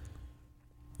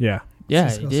 Yeah. Yeah,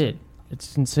 It's he disgusting. did.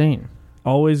 It's insane.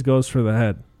 Always goes for the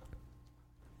head.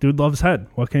 Dude loves head.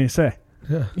 What can you say?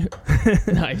 Yeah.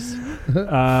 Nice.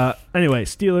 Anyway,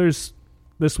 Steelers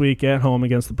this week at home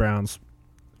against the Browns.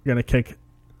 They're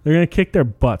gonna kick their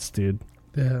butts, dude.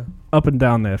 Yeah. Up and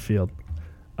down that field.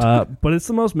 But it's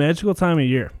the most magical time of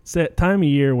year. It's that time of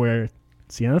year where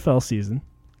it's the NFL season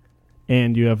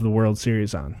and you have the World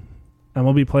Series on.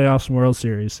 MLB playoffs and World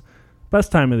Series. Best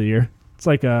time of the year. It's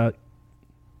like a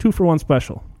 2-for-1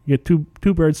 special. You get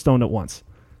two birds stoned at once.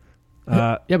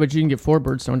 Yeah, but you can get 4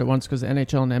 birds stoned at once because the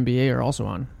NHL and NBA are also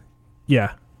on.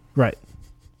 Yeah, right.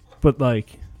 But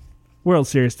like, World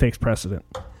Series takes precedent.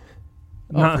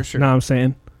 For sure. Know what I'm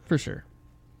saying? For sure.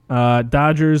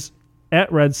 Dodgers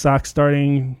at Red Sox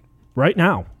starting right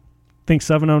now. I think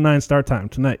 7:09 start time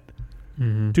tonight.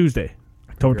 Mm-hmm. Tuesday,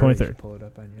 October 23rd. Pull it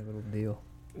up on your little deal.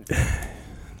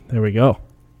 There we go.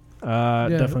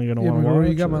 Definitely going to want to watch.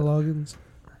 You got my logins.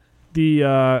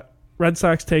 The Red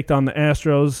Sox take on the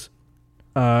Astros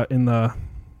in the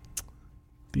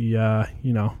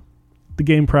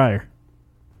game prior.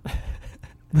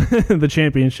 The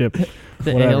championship.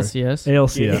 The Whatever. ALCS.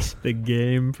 ALCS. The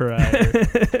game prior.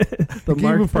 The Game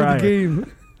Mark before Pryor. the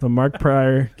game. The Mark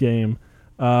Pryor game.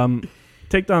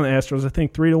 Take down the Astros, I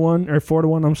think 3-1 or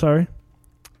 4-1, I'm sorry.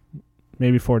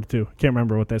 Maybe 4-2. Can't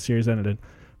remember what that series ended in.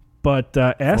 But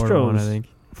Astros 4-1, I think.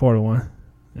 4-1.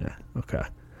 Yeah, okay.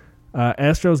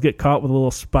 Astros get caught with a little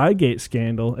Spygate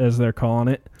scandal, as they're calling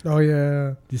it. Oh, yeah.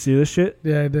 Do you see this shit?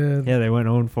 Yeah, I did. Yeah, they went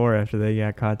 0-4 after they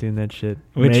got caught doing that shit.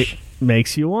 Which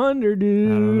Makes you wonder,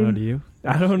 dude. I don't know. Do you?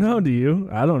 I don't know. Do you?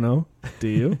 I don't know. Do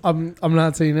you? I'm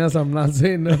not saying yes. I'm not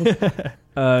saying no.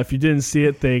 If you didn't see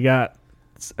it, they got...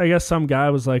 I guess some guy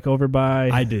was like over by...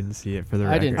 I didn't see it for the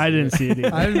I record. didn't I didn't see it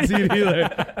either. I didn't see it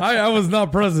either. I was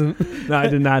not present. No, I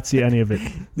did not see any of it.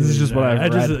 This is just what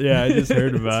I've read. I just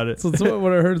heard about it. So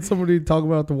when I heard somebody talk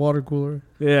about the water cooler.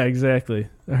 Yeah, exactly.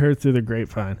 I heard through the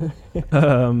grapevine.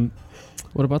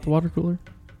 What about the water cooler?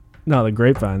 No, the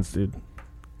grapevines, dude.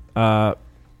 But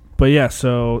yeah,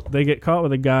 so they get caught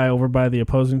with a guy over by the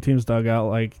opposing team's dugout,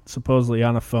 like supposedly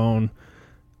on a phone,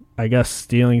 I guess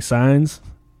stealing signs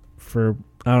for,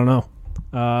 I don't know.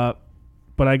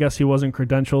 But I guess he wasn't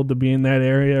credentialed to be in that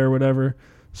area or whatever.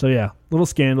 So yeah, little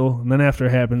scandal. And then after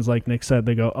it happens, like Nick said,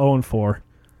 they go 0-4.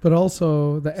 But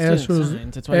also the Stealing Astros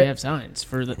signs. That's why they have signs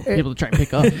for the people to try and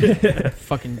pick up.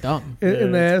 Fucking dumb.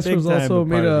 and the it's big Astros time also a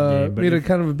part of the game, but made a if-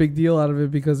 kind of a big deal out of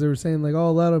it because they were saying like,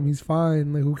 "Oh, let him, he's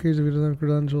fine. Like, who cares if he doesn't have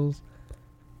credentials?"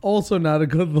 Also, not a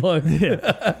good look.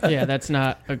 Yeah, that's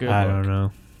not a good I look. don't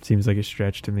know. Seems like a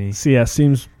stretch to me. So yeah,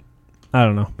 seems, I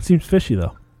don't know. Seems fishy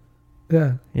though.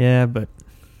 Yeah, Yeah, but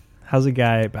how's a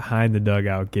guy behind the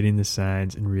dugout getting the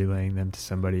signs and relaying them to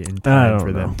somebody in time don't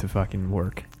for know. them to fucking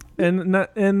work? And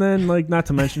then not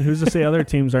to mention, who's to say other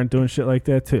teams aren't doing shit like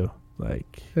that too?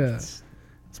 Like yeah.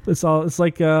 it's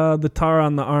like the tar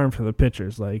on the arm for the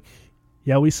pitchers. Like,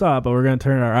 yeah, we saw it, but we're gonna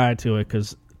turn our eye to it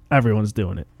because everyone's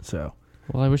doing it. So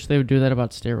Well, I wish they would do that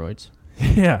about steroids.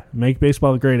 yeah, make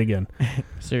baseball great again.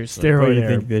 Seriously. Steroid What, do you era.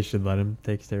 think they should let him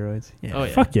take steroids? Yeah. Oh,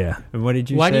 yeah. Fuck yeah. And what did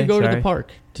you Why say? do you go to Sorry? the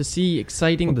park? To see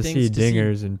exciting Well, to things. see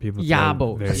dingers and people Yeah,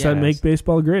 throw but- very I said Yeah. make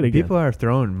baseball great again. People are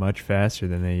throwing much faster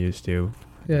than they used to.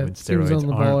 Yeah, when teams steroids on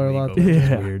the aren't ball are a lot. legal, which is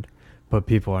Yeah. weird. But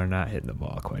people are not hitting the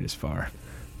ball quite as far.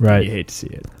 Right. You hate to see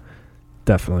it.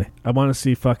 Definitely. I want to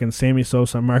see fucking Sammy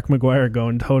Sosa and Mark McGwire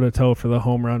going toe to toe for the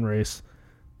home run race.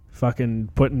 Fucking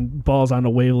putting balls onto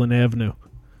Waveland Avenue.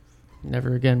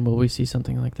 Never again will we see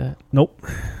something like that. Nope.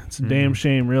 It's a damn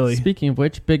shame, really. Speaking of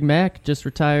which, Big Mac just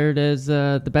retired as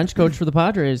the bench coach for the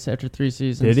Padres after 3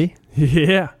 seasons. Did he?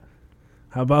 Yeah.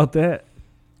 How about that?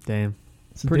 Damn.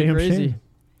 It's a Pretty damn crazy. shame.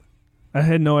 I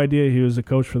had no idea he was a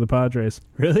coach for the Padres.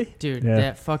 Really? Dude, Yeah.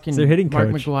 that fucking It's their hitting Mark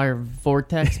coach. McGuire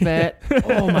Vortex bat.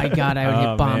 Oh my god, I would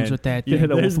hit bombs man. with that. You Thing.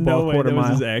 hit a There's football no way quarter that was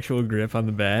mile. his actual grip on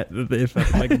the bat. That they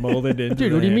like molded into.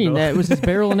 Dude, the what do you mean? handle. That was his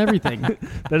barrel and everything.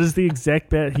 That is the exact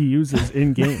bat he uses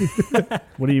in game.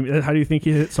 What do you? How do you think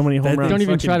he hit so many home That runs? Don't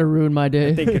even try to ruin my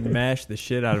day. That thing could mash the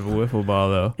shit out of a wiffle ball,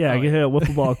 though. Yeah, I can hit a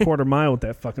wiffle ball a quarter mile with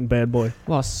that fucking bad boy.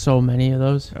 Lost so many of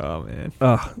those. Oh man,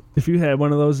 If you had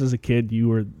one of those as a kid, you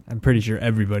were. I'm pretty sure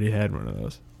everybody had one of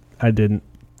those. I didn't.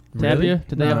 Tapia?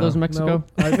 Did they have No. those in Mexico?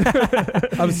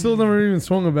 I've still never even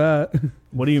swung a bat.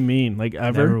 What do you mean? Like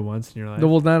ever? Never once in your life. No,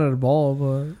 well, not at a ball,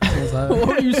 but What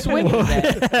were you swinging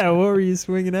at? what were you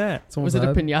swinging at? Was it a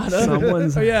pinata?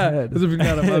 Someone's Oh yeah, head. it was a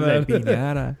pinata. My bad.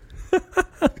 Pinata.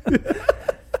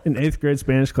 In 8th grade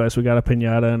Spanish class, we got a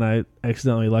pinata, and I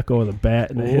accidentally let go of the bat,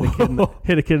 and I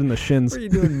hit a kid in the shins. What are you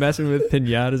doing messing with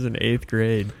pinatas in 8th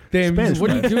grade? Damn, Spanish you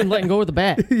What are you doing letting go with the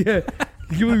bat? yeah.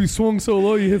 You swung so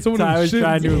low, you hit someone So in I the was shins.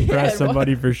 trying to impress Yeah,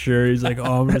 somebody for sure. He's like,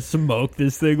 "Oh, I'm gonna smoke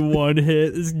this thing. One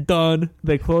hit, it's done."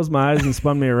 They closed my eyes and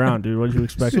spun me around, dude. What did you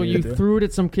expect So me you to do? threw it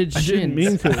at some kid's I shins. didn't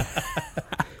mean to.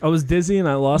 I was dizzy and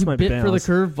I lost You my bit balance.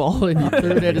 for the curveball and you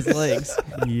threw it at his legs.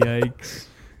 Yikes!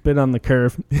 Bit on the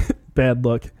curve. Bad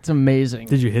look. It's amazing.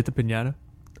 Did you hit the pinata?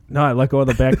 No, I let go of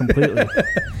the bat completely.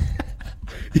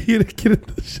 You hit a kid in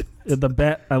the shins. The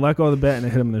bat. I let go of the bat and I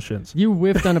hit him in the shins. You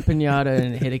whiffed on a pinata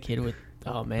and hit a kid with.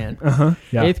 Oh man.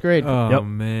 Yeah. 8th grade. Oh Yep.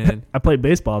 man, I played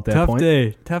baseball at that tough point.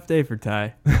 day. Tough day for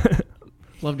Ty.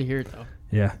 Love to hear it though.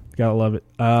 Yeah, gotta love it.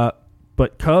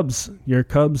 But Cubs, your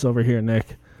Cubs over here,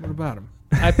 Nick, What about him?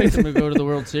 I picked him to go to the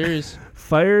World Series.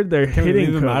 fired their Can we hitting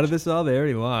leave him coach. out of this all? They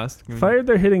already lost. Fired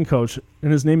their hitting coach,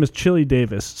 and his name is Chili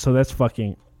Davis. So that's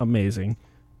fucking amazing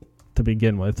to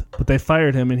begin with. But they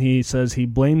fired him, and he says he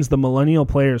blames the millennial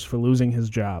players for losing his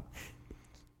job.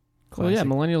 Well, yeah,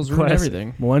 Classic. millennials ruin Classic.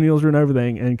 everything. Millennials ruin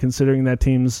everything, and considering that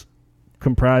team's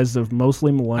comprised of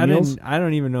mostly millennials, I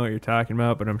don't even know what you're talking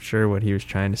about, but I'm sure what he was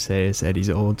trying to say is that he's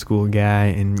an old school guy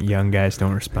and young guys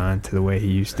don't respond to the way he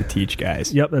used to teach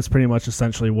guys. yep, that's pretty much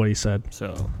essentially what he said.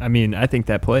 So, I mean, I think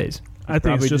that plays. I think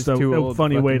Probably it's just just too a old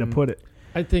funny way to fucking- put it.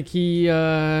 I think he should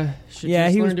Yeah,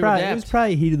 just he learn was to probably adapt. it was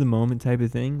probably heat of the moment type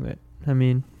of thing, but I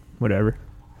mean, whatever.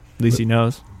 At least he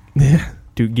knows. Yeah,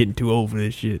 Getting too old for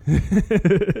this shit.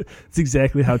 it's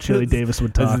exactly how Chili Davis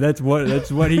would talk. That's what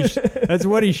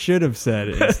he should have said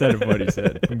instead of what he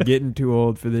said. I'm getting too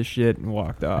old for this shit and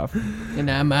walked off. And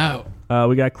I'm out.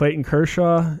 We got Clayton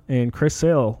Kershaw and Chris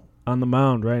Sale on the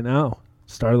mound right now.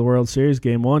 Start of the World Series,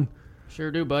 Game 1.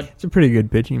 Sure do, bud. It's a pretty good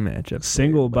pitching matchup.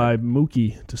 Single by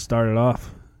Mookie to start it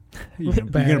off. You're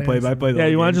gonna play by play. Yeah,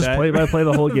 you want to just play by play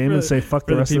the whole game and say fuck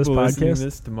the for the rest of this people listening to podcast?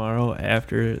 this tomorrow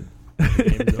after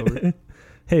the game's over.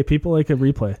 Hey, people like a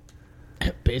replay.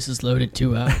 Bases loaded,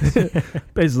 2 out.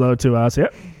 Bases loaded, 2 outs.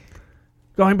 Yep.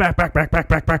 Going back.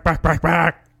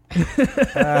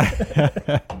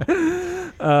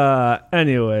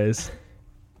 Anyways,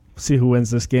 see who wins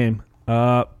this game.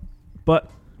 But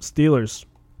Steelers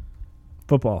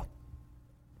football,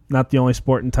 not the only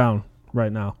sport in town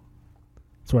right now.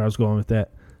 That's where I was going with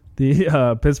that.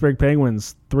 The Pittsburgh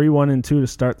Penguins 3-1-2 to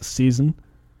start the season.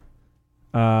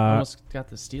 Almost got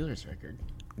the Steelers record.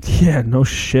 Yeah, no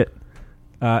shit.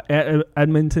 At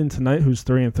Edmonton tonight, who's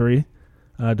 3-3.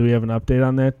 Do we have an update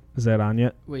on that? Is that on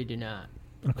yet? We do not.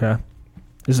 Okay.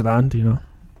 Is it on? Do you know?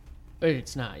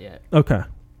 It's not yet. Okay.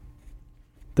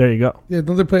 There you go. Yeah,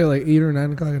 don't they play at like 8 or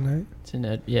 9 o'clock at night? It's in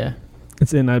Ed. Yeah.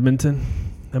 It's in Edmonton.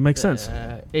 That makes sense.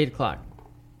 8 o'clock.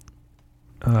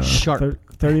 Sharp.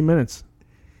 30 minutes.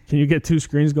 Can you get 2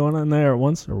 screens going on there at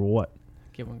once, or what?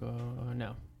 Get one go.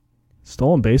 No.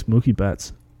 Stolen base, Mookie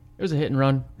Betts. It was a hit and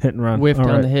run. Hit and run. Whiffed All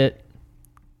on right. the hit.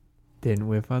 Didn't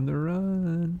whiff on the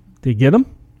run. Did you get him?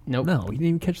 Nope. No, he didn't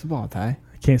even catch the ball, Ty.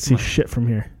 I can't see shit from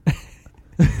here.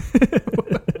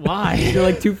 Why? You're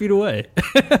like 2 feet away.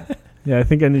 Yeah, I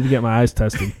think I need to get my eyes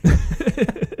tested.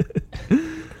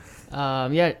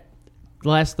 Yeah.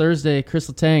 Last Thursday, Chris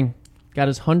Letang got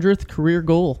his 100th career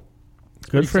goal.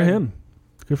 Good for him.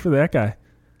 Good for that guy.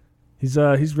 He's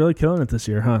really killing it this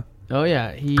year, huh? Oh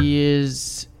yeah, he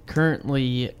is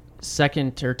currently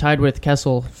second or tied with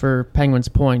Kessel for Penguins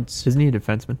points. Isn't he a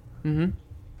defenseman? Mm-hmm.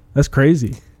 That's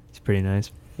crazy. It's pretty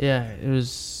nice. Yeah, it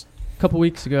was a couple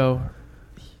weeks ago.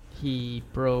 He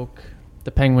broke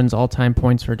the Penguins' all-time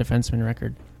points for a defenseman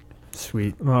record.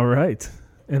 Sweet. All right.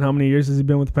 And how many years has he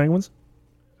been with the Penguins?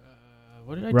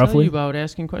 What did I Roughly? tell you about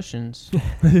asking questions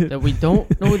that we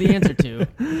don't know the answer to,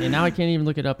 and now I can't even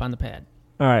look it up on the pad?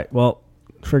 All right. Well,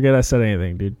 forget I said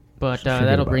anything, dude. But Forget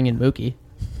that'll about bring in Mookie.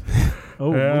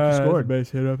 Oh, Mookie scored.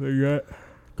 Best hit up they got.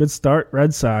 Good start,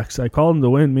 Red Sox. I called them to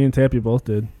win. Me and Tapia both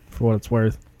did. for what it's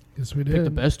worth. Yes, we Pick the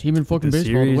did. best team in fucking The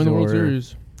baseball to win the World series or-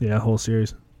 Series. Yeah, whole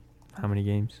series. How many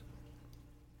games?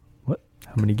 What?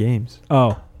 How many games?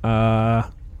 Oh, I'm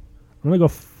gonna go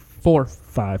 4.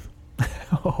 5.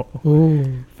 Oh,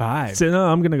 Ooh. 5. So, no,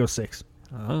 I'm gonna go 6.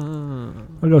 Oh.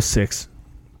 I'll go 6.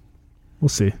 We'll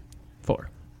see. 4.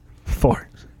 4.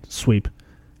 Sweep.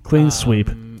 Clean sweep.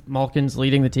 Malkin's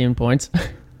leading the team in points.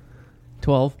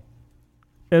 12.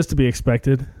 As to be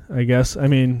expected, I guess. I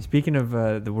mean, Speaking of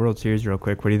the World Series, real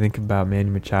quick, what do you think about Manny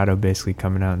Machado basically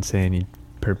coming out and saying he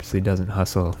purposely doesn't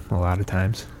hustle a lot of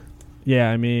times? yeah,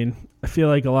 I mean, I feel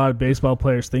like a lot of baseball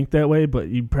players think that way, but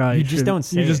you probably You just don't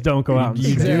say You just it. don't go out and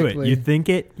You say do it. it. You think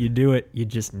it, you do it, you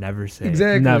just never say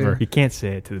Exactly. Never. it. You can't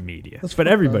say it to the media. That's But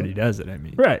fucked everybody up. does it, I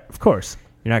mean. Right, of course.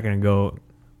 You're not going to go...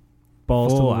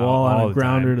 Balls to the Full out wall all on a the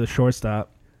grounder time. to the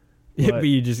shortstop. Yeah, But but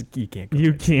you can't go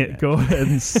You try to say can't that. go ahead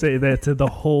and say that to the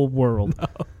whole world.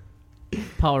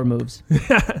 Power moves.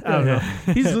 I don't know.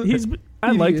 He's.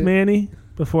 I liked Idiot. Manny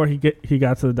before he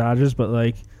got to the Dodgers, but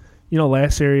like,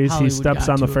 last series Hollywood he steps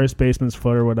got on the to him. first baseman's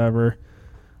foot or whatever.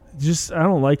 Just I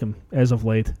don't like him as of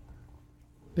late.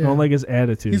 I don't like his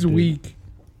attitude. He's dude. weak.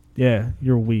 Yeah,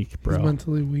 you're weak, bro. He's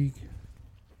mentally weak.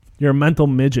 You're a mental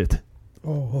midget.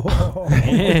 Oh.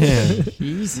 Damn.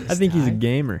 Jesus. I think he's a guy.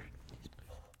 gamer.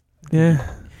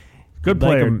 Yeah, good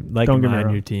player. Like don't him get me on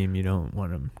wrong. your team. You don't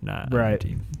want him not on your Right.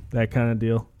 team. That kind of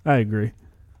deal. I agree.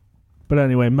 But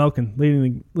anyway, Melkin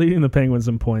leading the Penguins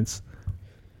in points.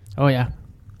 Oh, yeah.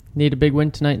 Need a big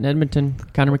win tonight in Edmonton.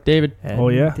 Connor McDavid. Oh,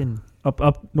 yeah. Edmonton.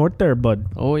 Up north there, bud.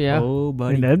 Oh, yeah. Oh,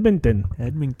 buddy. In Edmonton.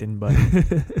 Edmonton, buddy.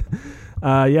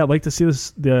 Yeah, I'd like to see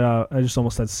this. I just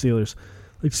almost said Steelers.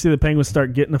 Like to see the Penguins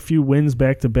start getting a few wins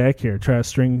back to back here. Try to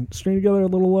string together a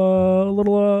little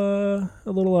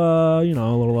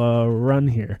run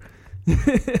here. See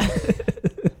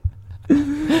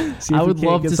if I we would can't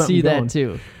love get to something see going. that,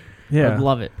 too. Yeah, I'd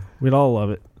love it. we'd all love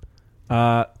it.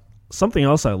 Something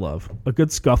else I love: a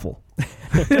good scuffle.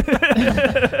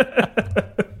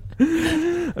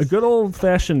 A good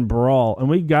old-fashioned brawl, and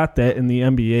we got that in the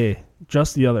NBA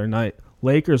just the other night.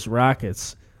 Lakers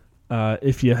Rockets.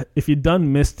 If you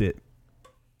done missed it,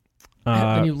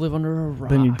 Then you live under a rock.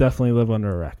 then you definitely live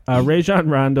under a rock. Rajon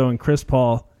Rondo and Chris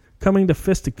Paul coming to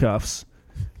fisticuffs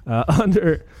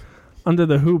under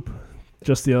the hoop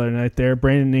just the other night. There,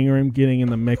 Brandon Ingram getting in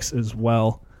the mix as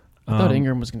well. I thought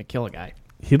Ingram was going to kill a guy.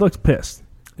 He looked pissed.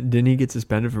 Didn't he get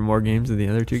suspended for more games than the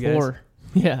other two guys? 4.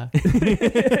 Yeah.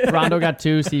 Rondo got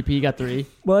 2. CP got 3.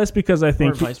 Well, that's because I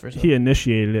think Or vice versa. he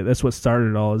initiated it. That's what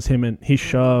started it all. Is him and he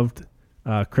shoved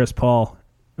Chris Paul,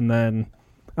 and then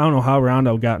I don't know how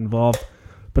Rondo got involved,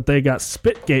 but they got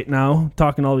Spitgate now,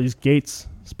 talking all these gates,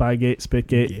 Spygate,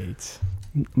 Spitgate, Gates.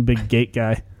 big gate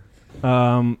guy.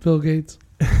 Bill Gates.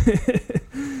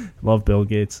 Love Bill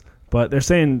Gates, but they're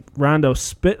saying Rondo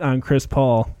spit on Chris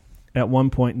Paul at one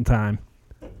point in time.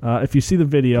 If you see the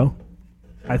video,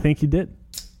 I think he did.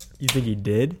 You think he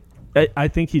did? I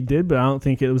think he did, but I don't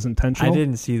think it was intentional. I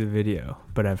didn't see the video,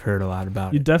 but I've heard a lot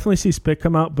about You it. definitely see spit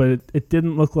come out, but it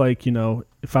didn't look like,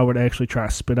 if I would actually try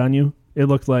to spit on you, it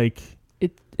looked like,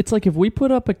 It's like if we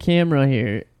put up a camera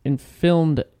here and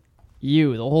filmed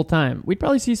you the whole time, we'd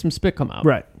probably see some spit come out.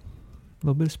 right. A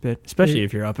little bit of spit, especially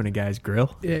if you're up in a guy's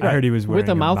grill. Yeah. I heard he was wearing With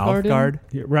a mouth guard in? guard.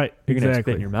 Yeah, right. You're gonna have spit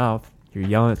exactly. in your mouth. You're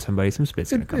yelling at somebody. Some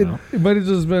spit's gonna come out. It might have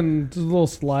just been just a little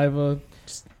saliva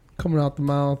just coming out the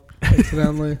mouth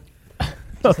accidentally.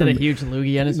 Just had a huge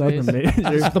loogie on his Nothing face.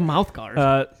 major. Just the mouth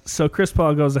guard. So Chris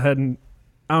Paul goes ahead and,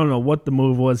 I don't know what the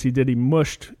move was he did. He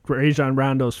mushed Rajon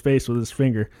Rondo's face with his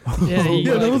finger. Yeah, he,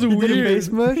 Yeah, that was like, weird.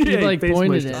 he Yeah, like face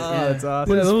pointed mushed. it. Oh, yeah. that's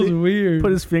awesome. Yeah, that was weird.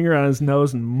 Put his finger on his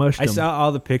nose and mushed I him. saw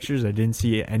all the pictures. I didn't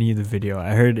see any of the video. I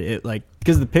heard it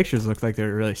because the pictures looked like they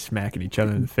were really smacking each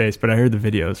other in the face, but I heard the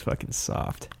video was fucking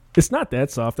soft. It's not that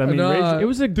soft. I mean, No, It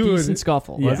was a Dude. decent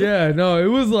scuffle. Yeah. wasn't it? Yeah, no, it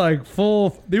was like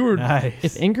full. They were. Nice.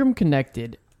 If Ingram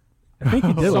connected, I think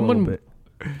he did a Someone- little bit.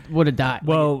 would have died.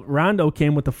 Well, Rondo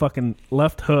came with the fucking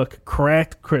left hook,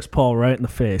 cracked Chris Paul right in the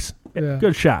face. Yeah.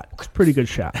 Good shot. Pretty good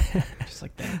shot. Just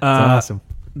like that. That's awesome.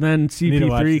 Then I need to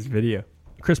watch this CP3, video.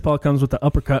 Chris Paul comes with the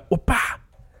uppercut. Whoop-ah!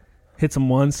 Hits him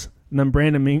once. And then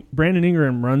Brandon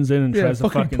Ingram runs in and Yeah, tries to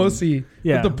fucking fucking pussy.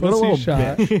 Yeah, With the what a pussy little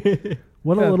shot. bitch.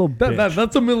 What a Yeah, little bitch.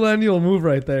 that's a millennial move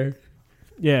right there.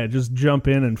 Yeah, just jump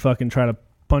in and fucking try to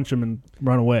punch him and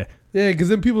run away. Yeah, because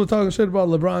then people are talking shit about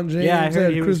LeBron James Yeah, I heard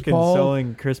and he Chris was Paul.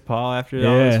 consoling Chris Paul after all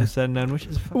Yeah. this was said and done, which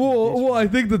is fucking Well, I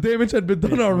think the damage had been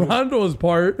done on Rondo's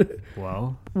part.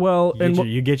 well, Well, and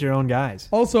you get your own guys.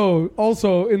 Also,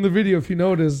 in the video, if you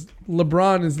notice,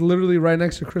 LeBron is literally right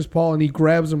next to Chris Paul, and he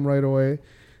grabs him right away.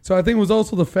 So I think it was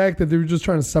also the fact that they were just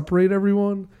trying to separate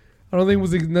everyone. I don't think it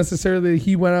was necessarily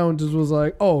he went out and just was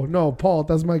like, oh, no, Paul,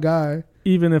 that's my guy.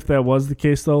 Even if that was the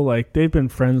case, though, like, they've been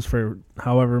friends for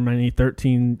however many,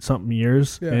 13-something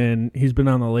years, Yeah. and he's been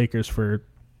on the Lakers for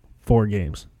 4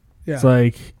 games. Yeah. It's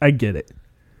like, I get it,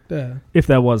 Yeah. if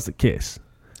that was the case.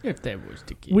 If that was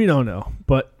the case. We don't know,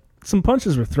 but some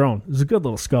punches were thrown. It was a good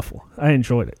little scuffle. I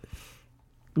enjoyed it.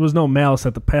 There was no malice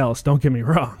at the palace, don't get me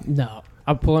wrong. No.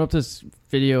 I'm pulling up this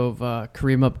video of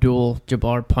Kareem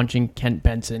Abdul-Jabbar punching Kent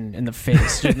Benson in the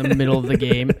face in the middle of the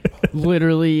game.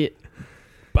 Literally,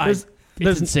 it's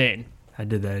insane. I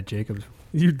did that at Jacobs.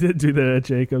 You did do that at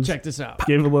Jacobs. Check this out.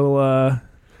 Gave a little, Look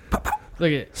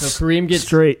at it. So Kareem gets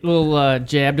straight. a little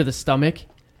jab to the stomach.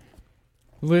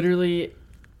 Literally.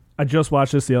 I just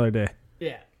watched this the other day.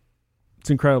 Yeah.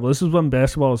 It's incredible. This is when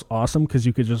basketball was awesome because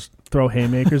you could just throw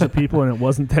haymakers at people and it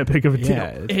wasn't that big of a deal.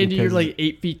 And you're like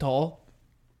 8 feet tall.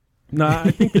 Nah,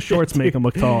 I think the shorts make him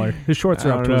look taller. His shorts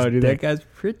are up to his dude. dick. That guy's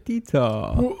pretty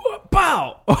tall.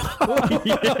 Pow!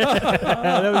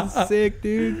 That was sick,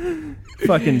 dude.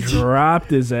 Fucking dropped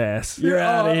his ass. You're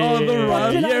out of here.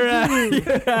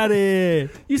 You're out of here.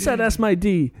 You said that's my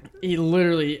D. He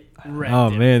literally wrecked Oh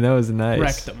him. man, that was nice.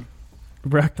 Wrecked him.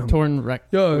 Wrecked him. Torn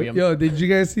wrecked. Yo, did you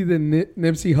guys see the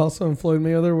Nipsey Hussle and Floyd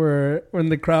Mayweather where when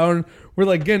the crowd were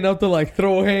like getting up to like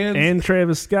throw hands? And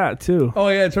Travis Scott, too. Oh,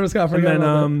 yeah, Travis Scott. I And forgot then,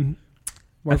 about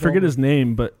that. I forget his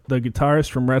name, but the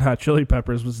guitarist from Red Hot Chili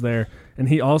Peppers was there, and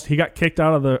he got kicked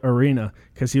out of the arena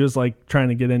because he was like trying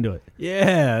to get into it.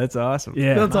 Yeah, that's awesome.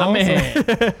 Yeah, That's awesome.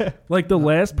 Man. like the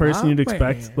last person you'd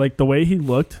expect, like the way he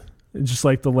looked, just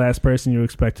like the last person you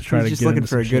expect to try He's to just get looking into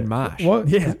for a some good shit. mosh. What?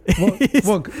 Yeah,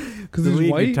 What? Because The he's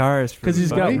lead white? guitarist for 'Cause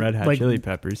he's got, Red Hot like, Chili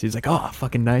Peppers. He's like, oh,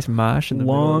 fucking nice mosh in the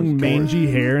long middle.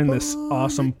 mangy hair and this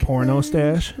awesome porno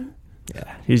stash.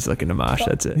 Yeah, he's looking to mosh.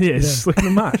 That's it. Yeah, he's just looking to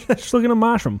mosh. Just looking to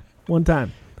mosh him one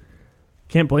time.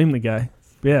 Can't blame the guy.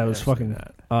 But yeah, it was fucking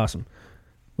awesome.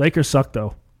 Lakers suck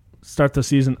though. Start the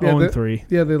season 0-3.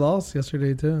 Yeah, they lost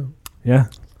yesterday, too. Yeah.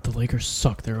 The Lakers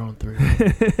suck their own 3.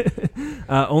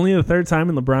 Only the third time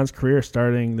in LeBron's career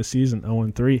starting the season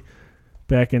 0-3.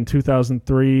 Back in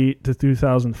 2003 to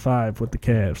 2005 with the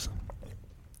Cavs.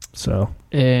 So.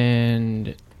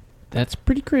 And that's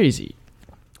pretty crazy.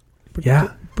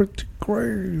 Yeah. Pretty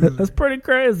crazy. That's pretty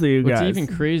crazy, you What's guys.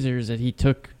 even crazier is that he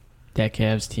took that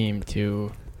Cavs team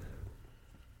to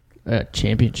a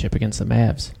championship against the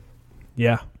Mavs.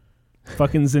 Yeah.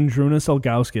 Fucking Zydrunas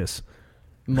Ilgauskas.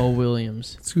 Mo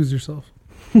Williams. Excuse yourself.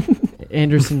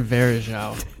 Anderson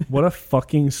Varejao. What a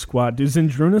fucking squad. Dude,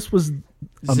 Zydrunas was a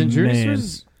Zydrunas man.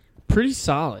 was pretty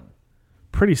solid.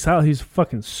 Pretty solid. He's a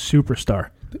fucking superstar.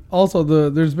 Also,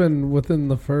 there's been within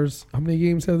the first, how many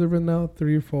games have there been now?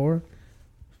 3 or 4?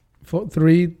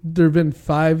 3. There have been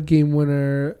 5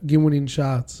 game-winning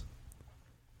shots.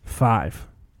 5.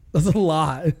 That's a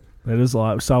lot. That is a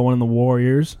lot. We saw one in the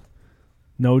Warriors.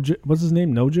 Nojic. What's his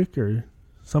name? Nojic or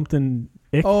something?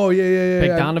 Ick? Oh, yeah.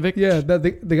 Bogdanovic? Yeah,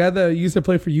 the guy that used to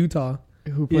play for Utah.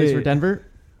 Who plays Yeah. for Denver?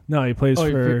 No, he plays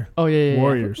for yeah.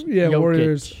 Warriors. Yeah, Jokic.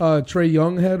 Warriors. Trey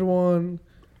Young had one.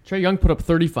 Trey Young put up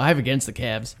 35 against the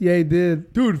Cavs. Yeah, he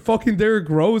did. Dude, fucking Derrick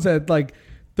Rose had like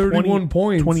 31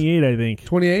 points. 28, I think.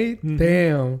 28? Mhm.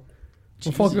 Damn.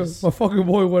 Jesus. My fucking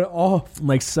boy went off.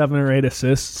 Like 7 or 8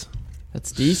 assists.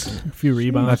 That's decent. A few My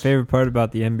rebounds. favorite part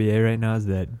about the NBA right now is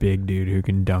that big dude who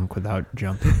can dunk without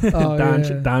jumping. Oh,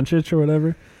 Doncic or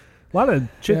whatever. A lot of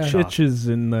chitches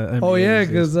in the NBA. Oh, yeah, these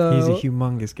days. because... He's a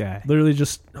humongous guy. Literally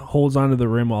just holds onto the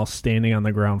rim while standing on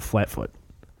the ground flat foot.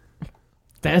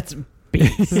 That's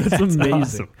beast. That's amazing.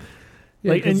 awesome.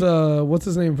 Yeah, Like, because what's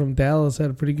his name from Dallas had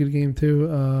a pretty good game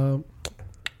too.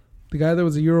 The guy that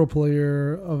was a Euro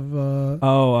player of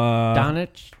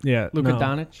Doncic? Yeah. Luka no.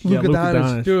 Doncic? Yeah, Luka Luka Doncic.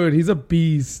 Doncic. Dude, he's a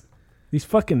beast. These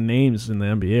fucking names in the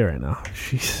NBA right now.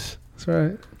 Jesus. That's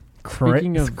right.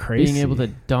 Speaking It's of crazy. being able to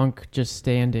dunk just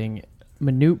standing,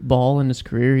 Manute Ball in his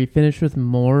career, he finished with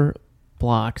more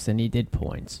blocks than he did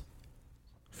points.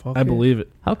 Fuck I it. believe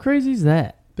it. How crazy is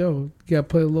that? Yo, you gotta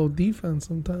play a little defense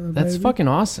sometimes. That's baby. fucking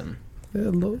awesome. Yeah, a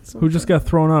little Who just sometimes. got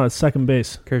thrown out at second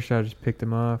base? Kershaw just picked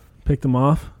him off. Picked him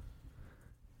off.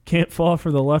 Can't fall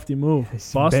for the lefty move. He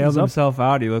Boston's bailed up. himself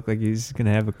out. He looked like he's going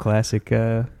to have a classic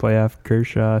playoff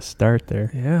Kershaw start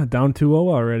there. Yeah, down 2-0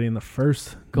 already in the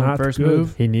first. Going Not first good.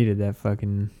 move. He needed that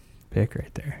fucking pick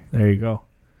right there. There you go.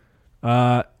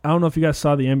 I don't know if you guys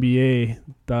saw the NBA,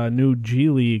 the new G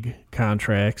League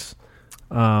contracts.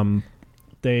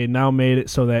 They now made it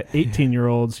so that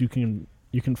 18-year-olds you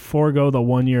can forego the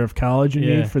 1 year of college you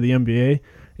Yeah. need for the NBA,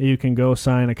 and you can go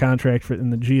sign a contract in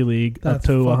the G League up That's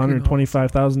to fucking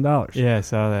 $125,000. Yeah, I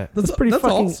saw that. That's pretty fucking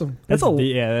awesome. That's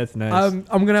That's nice.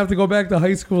 I'm gonna have to go back to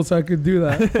high school so I could do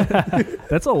that.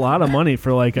 that's a lot of money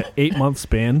for like an 8-month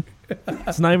span.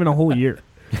 It's not even a whole year.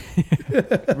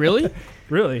 Really?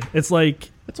 Really, it's like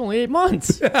That's only 8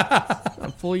 months.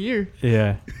 A full year.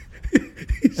 yeah.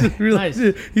 He just realized.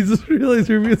 Nice. He just realized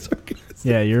you're being sarcastic.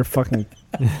 yeah, you're fucking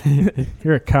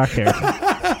you're a cockhair.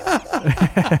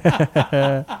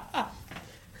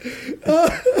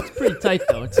 It's pretty tight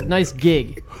though. It's a nice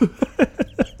gig.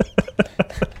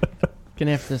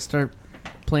 Gonna have to start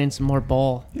playing some more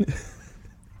ball.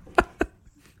 I'm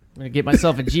gonna get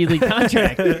myself a G League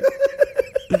contract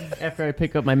after I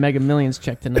pick up my Mega Millions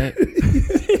check tonight.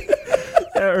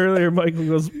 Earlier, Michael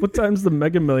goes, "What time's the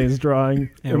Mega Millions drawing?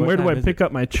 Yeah, and what where do time I is pick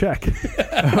up my check?"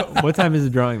 What time is the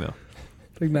drawing though?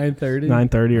 Like 9:30.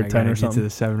 9:30 or I 10 gotta or get something. to the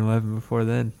 7-Eleven before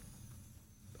then.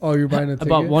 Oh, you're buying a ticket? I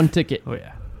bought one ticket. Oh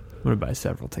yeah, I'm gonna buy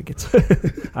several tickets.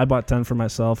 I bought 10 for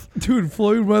myself. Dude,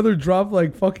 Floyd Weather dropped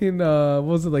like fucking what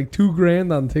was it, like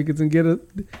 $2,000 on tickets and get it.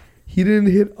 He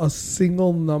didn't hit a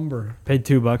single number. Paid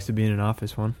 $2 to be in an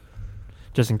office one,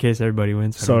 just in case everybody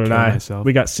wins. So don't did kill I. Myself.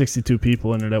 We got 62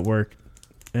 people in it at work,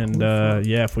 and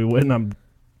yeah, if we win,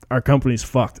 our company's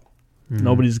fucked. Mhm.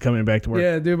 Nobody's coming back to work.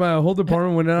 Yeah, dude, my whole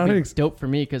department went out. It's dope for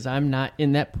me because I'm not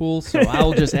in that pool, so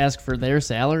I'll just ask for their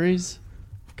salaries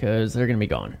because they're gonna be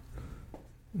gone.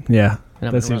 Yeah, And I'm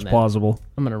that gonna seems run plausible.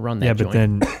 I'm gonna run that. Yeah, but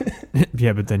joint.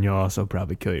 then, but then you'll also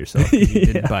probably kill yourself. 'Cause you Yeah.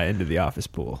 didn't buy into the office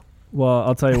pool. Well,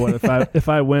 I'll tell you what. If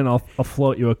I win, I'll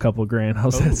float you a couple grand.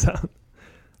 How's that sound?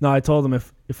 No, I told him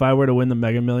if I were to win the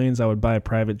Mega Millions, I would buy a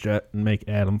private jet and make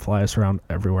Adam fly us around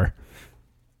everywhere.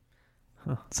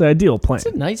 Huh. It's the ideal plan. It's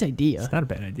a nice idea. It's not a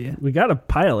bad idea. We got a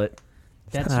pilot.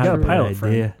 That's not got a true. pilot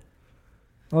friend.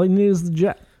 All you need is the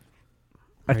jet.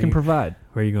 I can provide.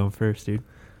 Where are you going first, dude?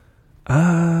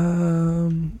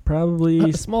 Probably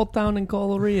A small town in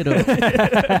Colorado.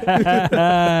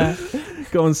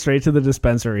 going straight to the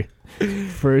dispensary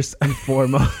first and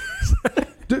foremost.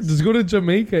 Just go to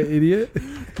Jamaica, idiot.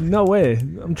 No way.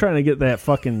 I'm trying to get that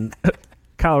fucking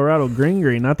Colorado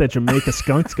green, not that Jamaica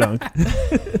skunk.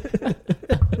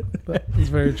 It's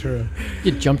very true.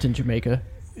 Get jumped in Jamaica.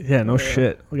 Yeah, no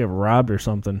shit. We'll get robbed or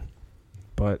something.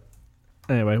 But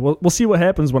anyway, we'll see what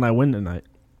happens when I win tonight.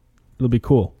 It'll be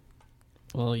cool.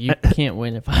 Well, you can't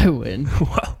win if I win.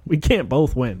 Well, we can't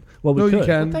both win. Well, we No, could. you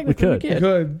can. Well, We could. technically You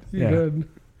could. You Yeah. could.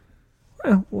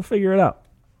 Well, we'll figure it out.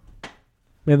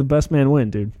 May the best man win,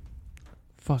 dude.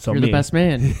 Fuck, So you're me. the best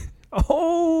man.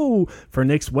 Oh, for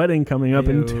Nick's wedding coming up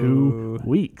in Ew. 2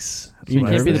 weeks. You can't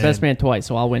be the nervous? best man twice,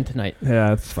 so I'll win tonight. Yeah,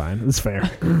 that's fine. It's fair.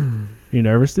 You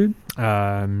nervous, dude?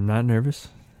 I'm not nervous.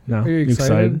 No. Are you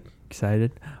excited?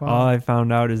 Excited. Wow. All I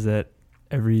found out is that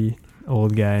every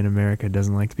old guy in America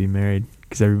doesn't like to be married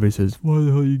because everybody says, "Why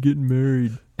the hell are you getting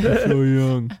married? You're so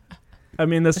young." I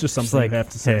mean, that's just It's something like, you have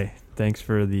to say. hey, thanks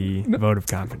for the vote of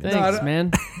confidence. Thanks, I-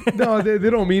 man. No, they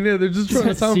don't mean it. They're just trying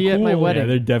to sound See you cool. at my Yeah, wedding.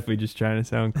 they're definitely just trying to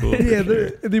sound cool. Yeah,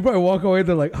 they probably walk away.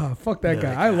 They're like, "Ah, fuck that They're guy.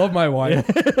 like, I love my wife."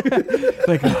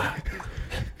 like,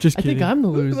 just I kidding. think I'm the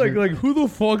loser. like who the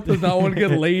fuck does not want to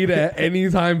get laid at any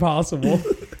time possible?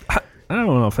 I don't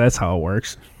know if that's how it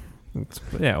works.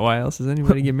 Yeah, why else does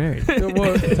anybody get married?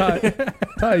 Well,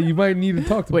 Ty, you might need to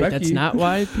talk to Wait, Becky. that's not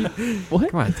why people... What?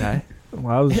 Come on, Ty.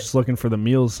 Well, I was just looking for the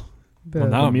meals. The-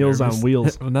 now I'm Meals nervous. on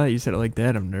Wheels. Well, now that you said it like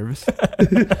that, I'm nervous.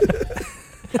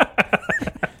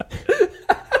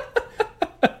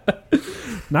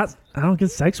 I don't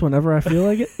get sex whenever I feel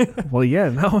like it. Well, yeah,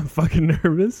 now I'm fucking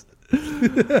nervous.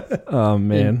 Oh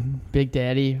man. Big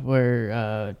Daddy,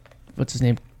 where, what's his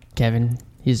name? Kevin.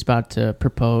 He's about to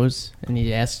propose, and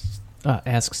he asks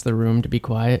the room to be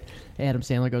quiet. Adam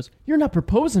Sandler goes, "You're not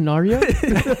proposing, are you?" He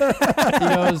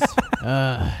goes,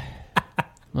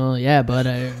 "Well, yeah, but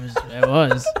I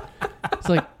was." It's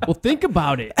like, well, think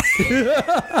about it.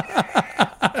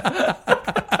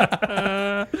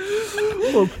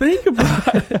 Well, think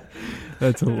about it.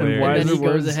 That's why And hilarious. then he Wiser goes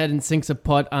words. ahead and sinks a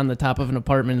putt on the top of an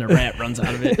apartment, and a rat runs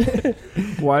out of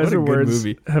it. Wiser good words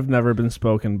movie. have never been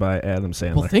spoken by Adam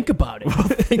Sandler. Well, think about it.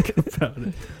 Think about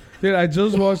it. Dude, I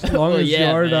just watched Longest yeah,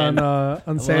 Yard man.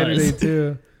 on Saturday was.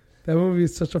 too. That movie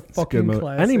is such a It's a good fucking movie.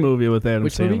 classic. Any movie with Adam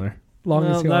Which movie? Sandler.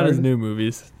 Longest Well, not Yard. his new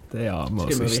movies. They all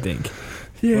mostly movie. stink.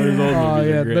 Yeah. Or his old Oh movies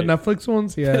yeah, are the great. Netflix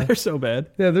ones. Yeah, They're so bad.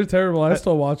 yeah, they're terrible. I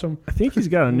still watch them. I think he's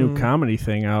got a new Mm. comedy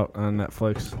thing out on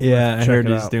Netflix. Yeah, I Check heard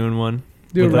it he's out. doing one.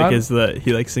 Dude, With, like Ron,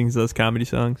 he like sings those comedy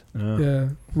songs. yeah,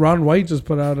 Ron White just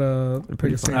put out a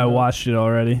pretty stand-up. I watched it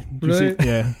already. Did you see, Really?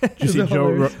 yeah. Did you Is see it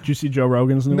hilarious? Did you see Joe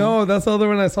Rogan's new one? No, that's the other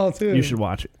one I saw too. You should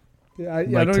watch it. Yeah, I like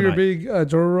know you're a tonight. big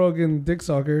Joe Rogan dick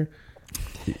sucker.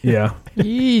 Yeah.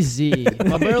 Easy.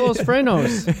 Maberlos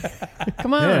Frenos.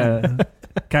 Come on. Yeah.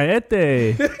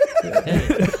 Cayete.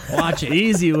 Hey, watch it.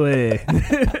 Easy way.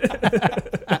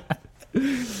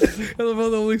 I love how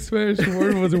the only Spanish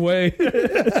word was way.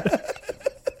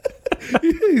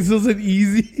 He still said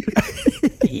easy.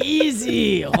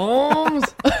 Easy, Holmes.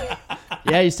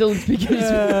 Yeah, you still speak easy.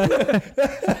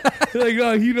 Like,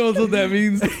 no, he knows what that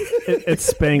means.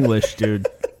 It's Spanglish, dude.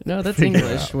 No, that's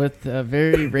English with a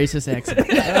very racist accent.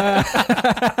 Yeah,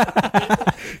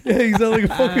 he sounds like a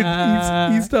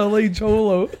fucking East LA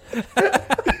cholo.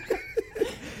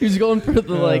 He was going for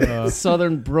the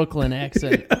Southern Brooklyn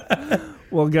accent.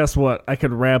 Well, guess what? I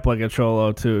could rap like a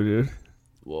cholo too, dude.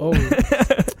 Whoa.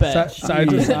 Bet. Side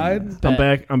to side?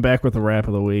 Bet. I'm back with the rap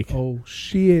of the week. Oh,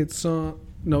 shit, son.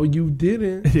 No, you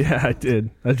didn't. Yeah, I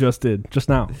did. I just did. Just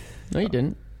now. No, you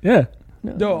didn't. Yeah.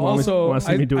 No. No, also, wanna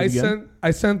see me do it again? I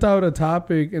sent out a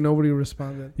topic and nobody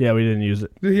responded. Yeah, we didn't use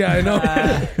it. Yeah, I know.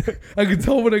 I could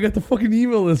tell when I got the fucking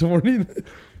email this morning.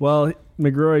 Well,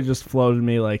 McGrory just floated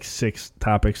me like 6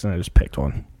 topics and I just picked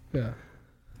one. Yeah.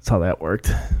 That's how that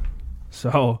worked.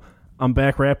 So I'm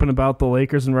back rapping about the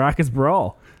Lakers and Rockets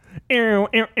brawl. We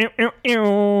don't have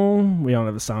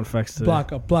the sound effects today.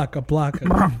 Blocka.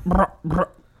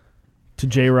 To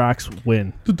J-Rock's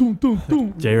win.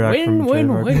 J-Rock from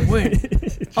Trailer Park. Win.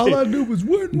 All I knew was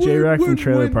win. J-Rock from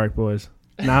Trailer Park Boys.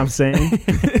 Now I'm saying.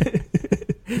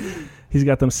 He's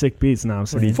got them sick beats now I'm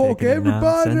saying. Fuck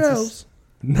everybody else.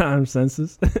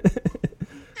 Nonsenses.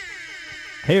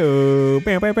 Hey-o.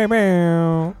 Bow, bow, bow,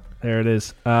 bow. There it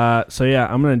is. So yeah,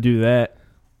 I'm gonna do that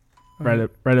right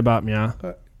about meow.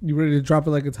 You ready to drop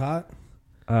it like it's hot?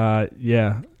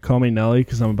 Yeah. Call me Nelly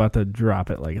because I'm about to drop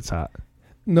it like it's hot.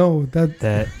 No,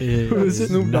 That is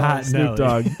Snoop Dogg. not Snoop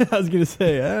Nelly. Dogg. I was gonna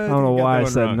say. I don't know why I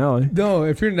said Nelly. no.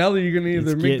 If you're Nelly, you're gonna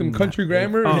either It's make them getting country hot.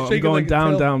 grammar or Oh, shake I'm going it like down,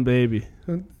 a tail. down, baby.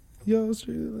 Yo,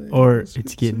 straight like Or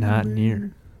it's getting hot in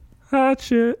here. Hot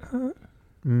shit. Hot.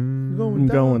 Going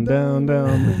Going down,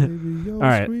 baby. Yo, All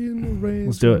right. sweet in the rain,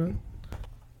 Let's do it.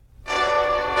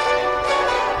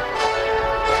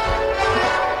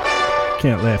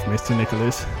 Can't laugh, Mr.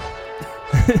 Nicholas.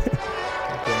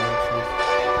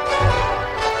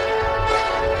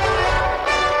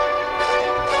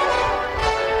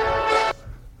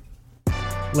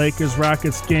 Lakers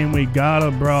Rockets game, we got a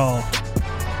brawl.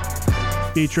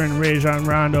 Featuring Rajon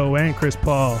Rondo and Chris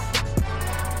Paul.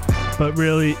 But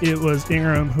really, it was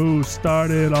Ingram who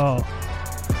started it all.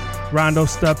 Rondo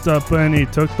stepped up and he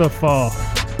took the fall.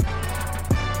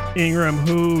 Ingram,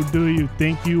 who do you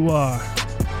think you are?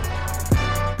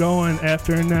 Going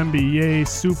after an NBA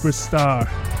superstar.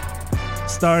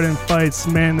 Starting fights,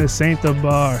 man, this ain't the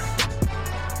bar.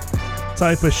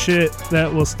 Type of shit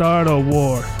that will start a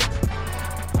war.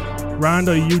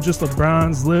 Rondo, you just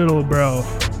LeBron's little bro.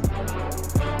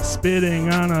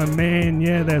 Spitting on a man,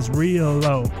 yeah, that's real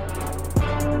low.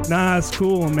 Nah, it's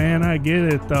cool, man, I get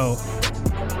it though.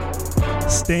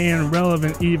 Staying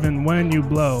relevant even when you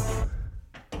blow.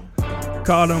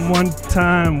 Caught him one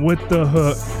time with the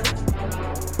hook.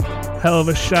 Hell of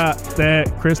a shot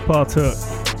that Chris Paul took.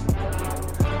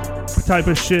 Type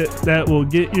of shit that will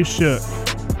get you shook.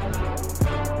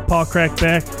 Paul cracked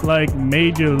back like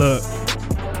made you look.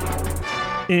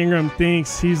 Ingram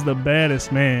thinks he's the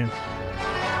baddest man.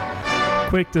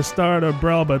 Quick to start a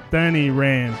brawl, but then he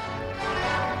ran.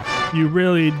 You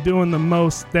really doing the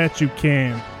most that you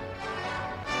can.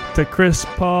 To Chris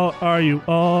Paul, are you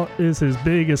all is his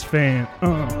biggest fan.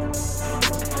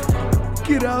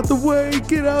 Get out the way,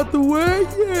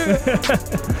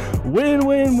 yeah. Win,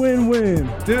 win, win, win.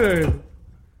 Dude,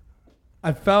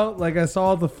 I felt like I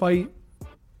saw the fight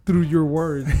through your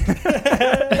words.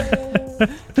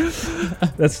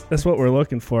 That's what we're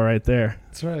looking for right there.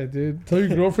 That's right, dude. Tell your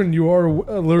girlfriend you are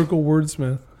a lyrical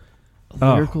wordsmith.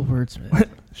 Lyrical wordsmith.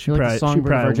 She You're like the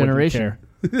songbird of our generation.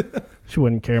 She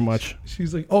wouldn't care much.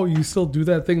 She's like, oh, you still do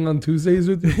that thing on Tuesdays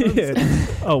with your friends?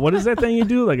 Oh, what is that thing you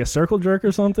do? Like a circle jerk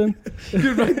or something?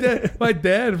 Dude, my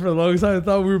dad for a long time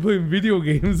thought we were playing video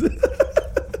games.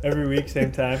 Every week,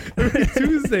 same time. Every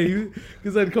Tuesday,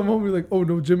 because I'd come home and be like, oh,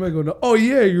 no, Jim. I go, no. Oh,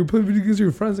 yeah, you're playing video games with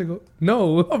your friends. I go,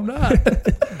 no, I'm not.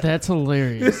 That's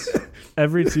hilarious.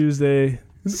 Every Tuesday,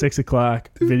 6 o'clock,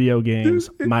 video games,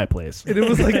 my place. And it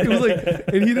was like,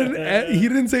 and he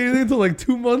didn't say anything until like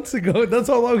 2 months ago. That's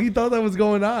how long he thought that was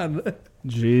going on.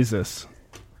 Jesus.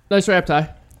 Nice rap,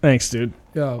 Ty. Thanks, dude.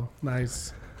 Yo,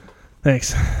 nice.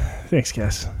 Thanks,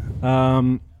 Cass.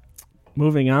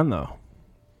 Moving on, though.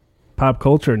 Pop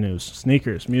culture news,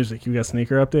 sneakers, music. You got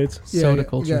sneaker updates? Soda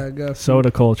culture. Yeah, got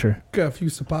Soda culture. got a few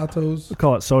zapatos. We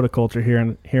call it soda culture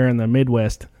here in the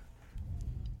Midwest.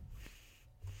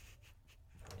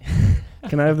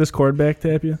 Can I have this cord back,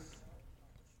 Tapia?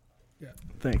 Yeah.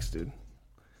 Thanks, dude.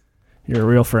 You're a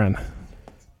real friend.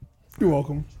 You're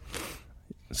welcome.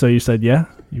 So you said, yeah?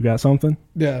 You got something?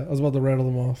 Yeah, I was about to rattle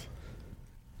them off.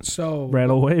 So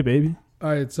Rattle away, baby. all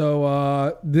right,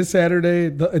 so this Saturday,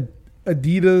 the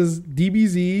Adidas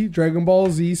DBZ Dragon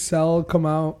Ball Z Cell come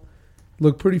out.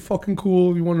 Look pretty fucking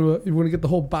cool. You want to get the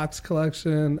whole box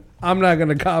collection. I'm not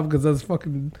gonna cop because that's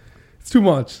fucking. It's too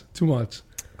much. Too much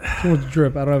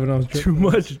drip. I don't have enough drip. Too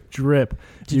much drip.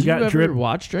 Did you got ever drip.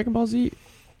 watch Dragon Ball Z?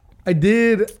 I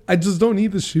did. I just don't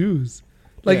need the shoes.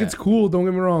 Like Yeah. it's cool. Don't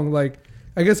get me wrong. Like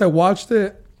I guess I watched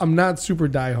it. I'm not super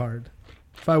diehard.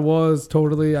 If I was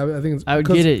totally, I think it's. I would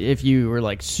get it if you were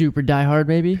like super diehard,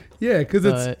 maybe. Yeah, because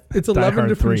it's 11 Die Hard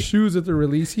different 3. shoes that they're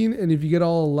releasing, and if you get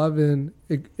all 11,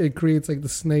 it creates like the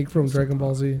snake from Dragon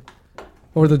Ball Z,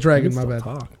 or the dragon. My bad.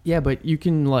 Yeah, but you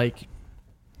can like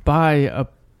buy a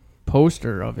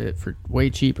poster of it for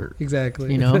way cheaper.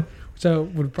 Exactly. You know, Which I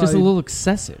would probably just a little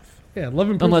excessive. yeah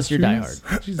 11. pairs Unless of you're shoes.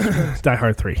 Jesus Christ. Die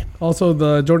Hard 3. Also,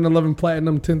 the Jordan 11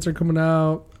 Platinum tints are coming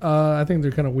out. I think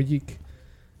they're kind of weak.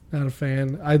 Not a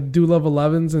fan. I do love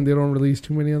 11s, and they don't release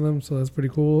too many of them, so that's pretty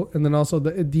cool. And then also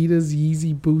the Adidas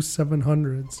Yeezy Boost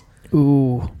 700s.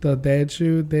 Ooh, The dad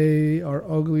shoe, they are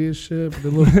ugly as shit, but they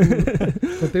look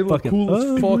cool, but they look Fucking cool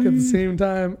as fuck at ugly. the same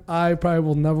time. I probably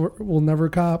will never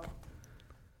cop,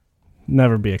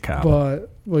 Never be a cop. but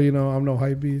well, you know, I'm no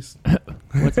hype beast.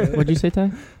 what'd you say,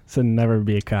 Ty? So never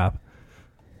be a cop.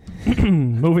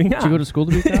 Moving Did you go on. to school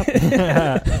to be a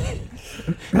cop?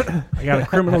 I got a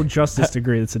criminal justice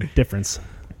degree. That's a difference.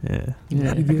 Yeah.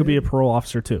 Yeah. I could be a parole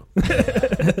officer too.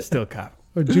 Still cop.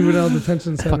 Or juvenile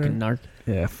detention center. Fucking narc.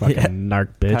 Yeah, fucking Yeah. narc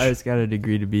bitch. Tyler's got a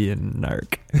degree to be a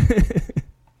narc.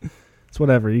 It's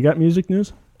whatever. You got music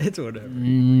news? It's whatever.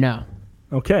 No,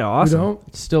 Okay, You awesome.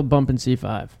 don't? still bumping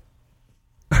C5.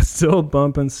 Still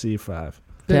bumping C5.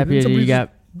 Yeah, Tapia, you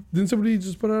got Didn't somebody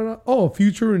just put out? Oh,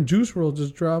 Future and Juice WRLD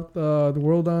just dropped the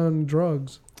World on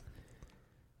Drugs.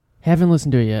 haven't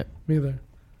listened to it yet. Me either.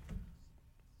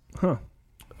 Huh.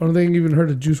 I don't think I even heard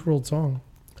a Juice WRLD song.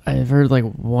 I've heard like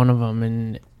one of them,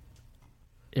 and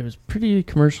it was pretty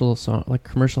commercial song, like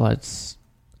commercialized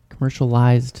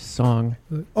song.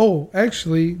 Oh,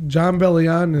 actually, John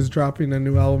Bellion is dropping a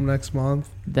new album next month.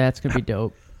 That's gonna be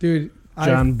dope. Dude,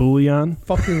 John Bullion. I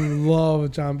fucking love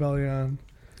John Bellion.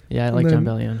 Yeah, I And like then- John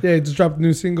Bellion. Yeah, he just dropped a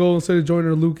new single instead of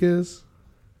Joyner Lucas.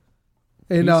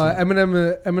 And Decent.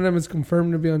 Eminem is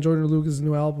confirmed to be on Joyner Lucas'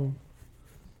 new album.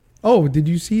 Oh, did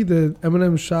you see that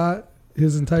Eminem shot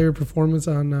his entire performance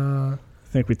on? I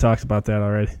think we talked about that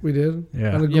already. We did.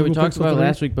 Yeah. On the Yeah, we Google talked Pixel about it 3?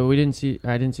 last week, but I didn't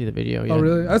see the video yet. Oh,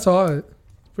 really? I saw it.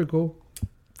 It's pretty cool.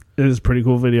 It is a pretty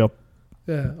cool video.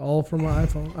 Yeah, all from my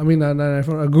iPhone. I mean, not an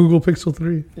iPhone, a Google Pixel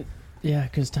 3. Yeah,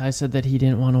 because Ty said that he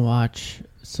didn't want to watch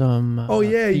some Oh,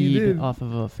 yeah, you feed did. off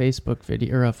of a Facebook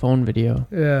video or a phone video.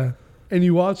 Yeah, and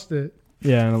you watched it.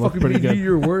 Yeah, and it looked Fucking pretty made you good.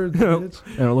 your words, bitch.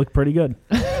 And it looked pretty good.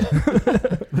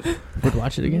 Would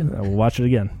watch it again. We'll watch it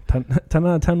again. 10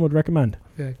 out of 10 would recommend.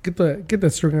 Yeah, get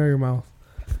that string out of your mouth.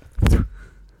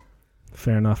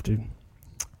 Fair enough, dude.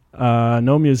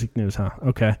 No music news, huh?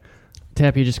 Okay.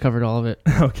 Tappy just covered all of it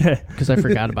Okay. because I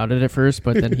forgot about it at first,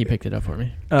 but then he picked it up for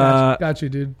me. Got you,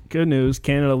 dude. Good news.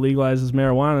 Canada legalizes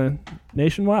marijuana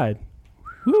nationwide.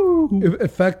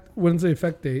 When's the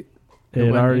effect date?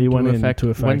 It already went into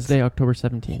effect. Wednesday, October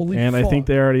 17th. Holy And fuck. I think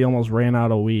they already almost ran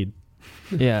out of weed.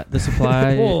 Yeah, the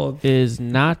supply Well- is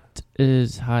not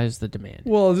as high as the demand.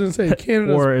 Well, I was gonna say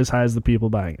Canada. Or as high as the people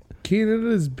buying it. Canada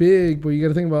is big, but you got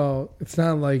to think about it's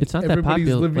not like It's not that everybody's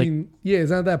popul- living. Yeah, it's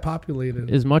not that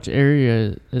populated. As much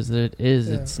area as it is,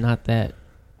 Yeah. it's not that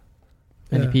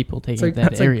many Yeah. people taking like-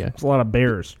 that it's like- area. There's a lot of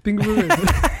bears. Think of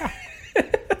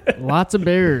it. Lots of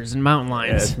bears and mountain Yeah,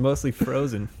 lions. it's mostly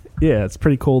frozen. Yeah, it's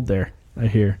pretty cold there, I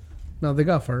hear. No, they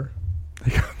got fur.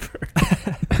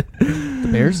 The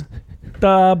bears?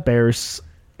 The bears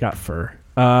got fur.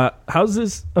 How does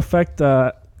this affect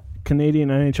Canadian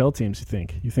NHL teams, you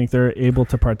think? You think they're able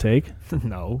to partake?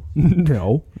 No.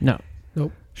 No.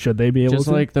 No. Should they be able Just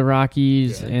to? like the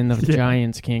Rockies Yeah. and the Yeah.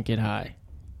 Giants can't get high.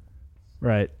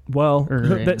 Right. Well,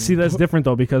 Or see, that's different,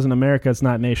 though, because in America, it's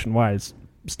not nationwide. It's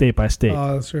state by state.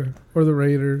 Oh, that's true. Or the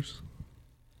Raiders.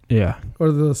 Yeah.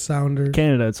 Or the Sounders.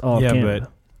 Canada, it's all Yeah, Canada.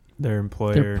 but their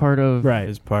employer They're part of Right.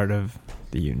 is part of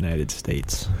the United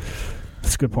States.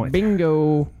 That's a good point.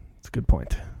 bingo. That's a good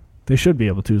point. They should be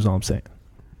able to, is all I'm saying.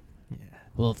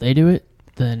 Well, if they do it,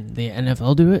 then the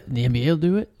NFL do it, and the NBA will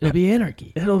do it. It'll be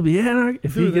anarchy. It'll be anarchy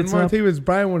if he Dude, gets then up. Martavis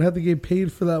Bryant would have to get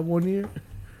paid for that 1 year.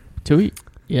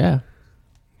 Yeah,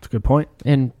 That's a good point.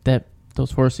 and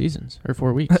those 4 seasons or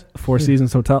 4 weeks. 4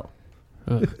 Seasons Hotel.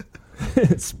 Ugh.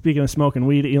 speaking of smoking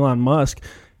weed, Elon Musk,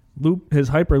 his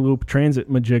Hyperloop transit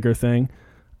majigger thing,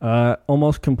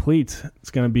 almost complete.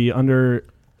 It's going to be under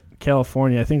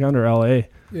California, I think under LA.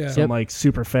 Yeah. Some like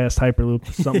super fast Hyperloop,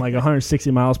 something like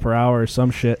 160 miles per hour or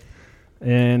some shit.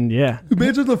 And yeah.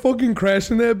 Imagine the fucking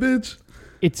crash in that bitch.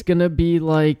 It's gonna be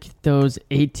like those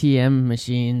ATM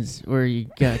machines where you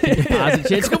got deposit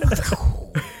shit.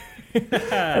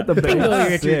 At the Bingo, bank.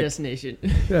 you're at your destination.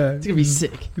 Yeah. It's gonna be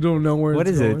sick. You don't know where What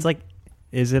it's is going. it? It's like,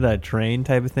 is it a train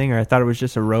type of thing, or I thought it was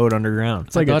just a road underground?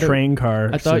 It's like a train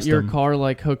car. I thought your system. car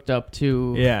like hooked up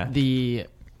to Yeah. the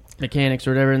mechanics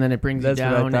or whatever, and then it brings That's you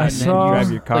what I down, thought. and You then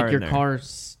drive your car like in your there.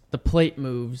 car's the plate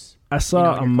moves. I saw you know,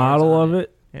 a your car's model on of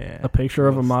it, Yeah. a picture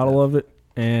of a model of it,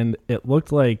 and it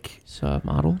looked like So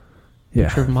model, yeah,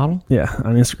 picture of a model. yeah,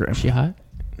 on Instagram. Is she hot?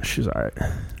 She's all right.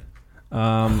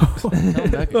 Tell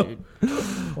Becca, dude.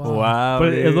 Wow.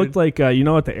 But it dude. looked like you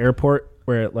know at the airport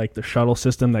where like the shuttle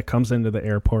system that comes into the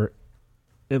airport.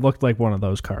 It looked like one of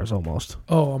those cars almost.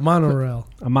 Oh, a monorail.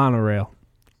 A monorail.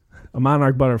 A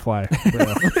Monarch butterfly.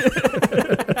 rail.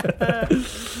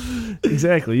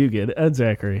 Exactly, you get it. Ed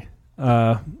Zachary.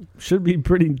 Should be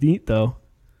pretty neat though.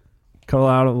 Cut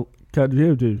out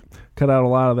a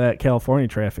lot of that California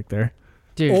traffic there.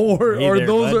 Dude, Or Hey or there,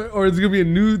 those bud. are, or it's gonna be a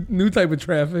new type of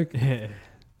traffic.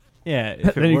 Yeah.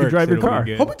 If Then it you can works, drive your it'll be car.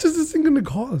 good. How much is this thing gonna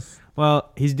cost?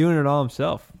 Well, he's doing it all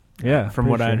himself. Yeah, From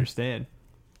pretty what I sure. understand.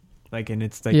 Like, and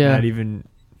it's like Yeah. not even.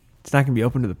 It's not gonna be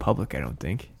open to the public, I don't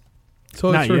think.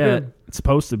 So Not it's for yet. him. It's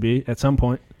supposed to be at some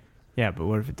point. Yeah, but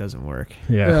what if it doesn't work?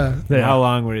 Yeah. Yeah. How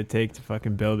long would it take to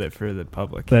fucking build it for the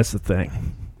public? That's the thing.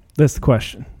 That's the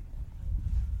question.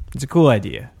 It's a cool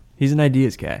idea. He's an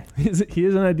ideas guy. He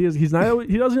has an idea. He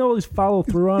doesn't always follow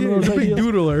through on Yeah, those he's a big ideas,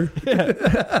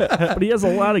 doodler. but he has a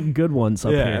lot of good ones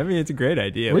up Yeah, here. I mean, it's a great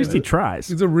idea. At least he tries.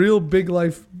 He's a real big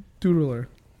life doodler.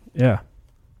 Yeah.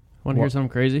 want to hear something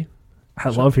crazy? I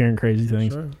love hearing crazy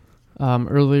things. Sure.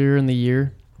 Earlier in the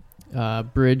year,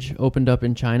 bridge opened up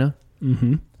in China.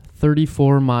 Mm-hmm.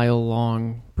 34-mile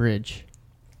long bridge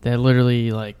that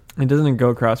literally like It doesn't go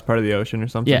across part of the ocean or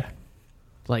something. yeah,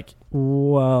 like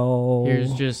Well,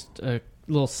 here's just a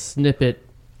little snippet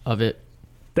of it.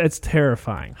 that's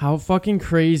terrifying. How fucking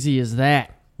crazy is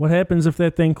that? What happens if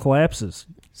that thing collapses?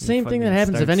 Same thing that fucking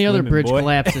happens if start any other swimming, bridge boy.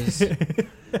 collapses.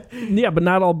 Yeah, but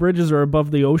not all bridges are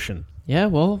above the ocean Yeah,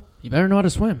 well, you better know how to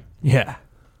swim. Yeah.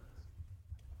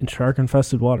 in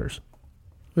shark-infested waters.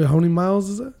 Wait, how many miles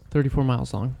is that? 34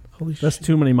 miles long. Holy That's shit.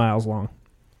 too many miles long.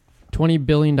 $20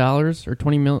 billion or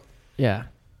 20 mil. Yeah.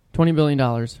 $20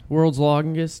 billion. World's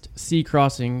longest sea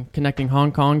crossing connecting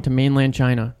Hong Kong to mainland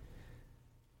China.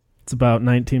 It's about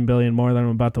 19 billion more than I'm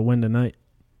about to win tonight.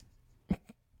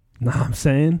 Know what I'm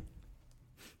saying?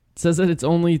 It says that it's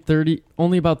only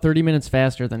about 30 minutes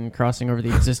faster than crossing over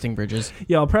the existing bridges.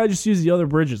 Yeah, I'll probably just use the other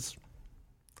bridges.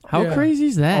 How Yeah. crazy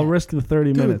is that? I'll risk the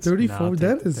 30 Dude, minutes. 34. No, I'll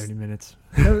that take is 30 minutes.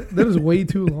 that is way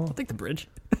too long. Take the bridge.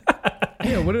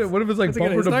 Yeah. What if it's like It's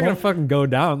bumper to not gonna bumper? fucking go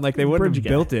down. Like, they wouldn't Bridge have guy.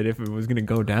 built it if it was gonna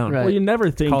go down. Right. Well, you never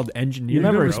It's think. called engineering. You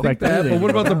never bro. respect That, anything. but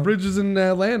what about the bridges in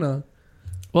Atlanta?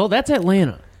 Well, that's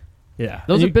Atlanta. Yeah.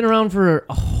 Those You- have been around for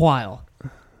a while.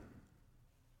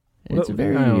 It's a Well,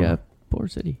 very I don't know. poor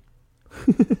city.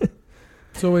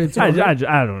 So wait, so I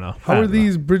don't know. how I are don't know.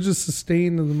 these bridges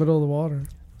sustained in the middle of the water?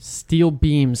 Steel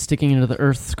beams sticking into the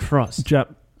Earth's crust. Jet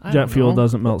I jet don't fuel know.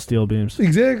 doesn't melt steel beams.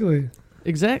 Exactly.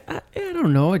 I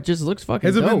don't know. It just looks fucking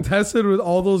Has it been dope. tested with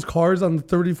all those cars on the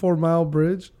 34-mile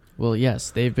bridge? Well, yes,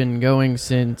 they've been going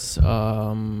since this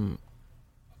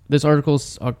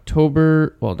article's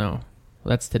October. Well, no,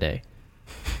 that's today.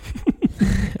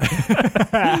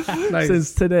 Nice.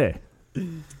 Since today.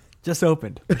 Just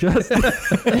opened. Just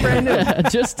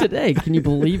Just today. Can you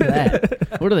believe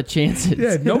that? What are the chances?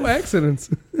 Yeah, no accidents.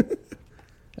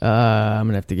 I'm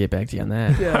gonna have to get back to you on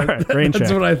that. Yeah, all right, rain that's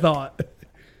check. what I thought.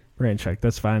 Rain check.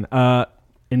 That's fine.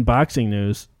 In boxing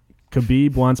news,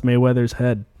 Khabib wants Mayweather's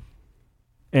head,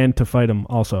 and to fight him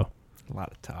also. A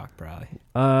lot of talk, probably.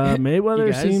 Mayweather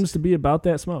You guys? seems to be about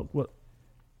that smoke.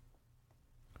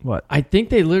 What? I think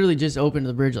they literally just opened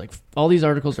the bridge. Like all these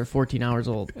articles are 14 hours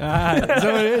old. So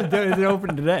it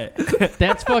opened today.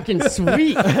 That's fucking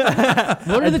sweet.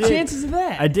 What are the chances of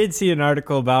I that? did see an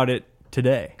article about it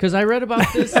today Because I read about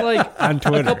this like on a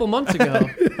Twitter. couple months ago.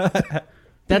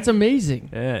 That's amazing.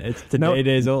 Yeah, it's today No.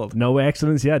 days old. No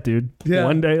accidents yet, dude. Yeah.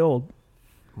 1 day old.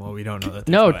 Well, we don't know that.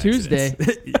 No, there's Tuesday.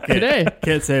 accidents. You can't- Today.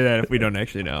 Can't say that if we don't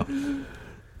actually know.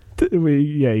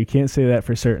 You can't say that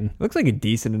for certain. Looks like a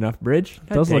decent enough bridge.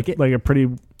 It does look like a pretty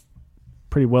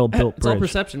well built It's all bridge.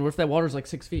 perception. What if that water's like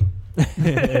 6 feet?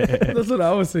 That's what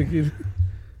I was thinking.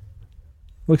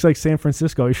 Looks like San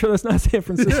Francisco. You sure that's not San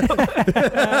Francisco?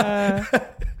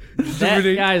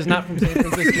 That guy is not from San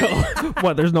Francisco.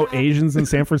 What? There's no Asians in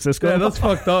San Francisco? Yeah, that's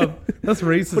fucked up. That's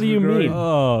racist. What do you mean?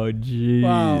 Oh, jeez.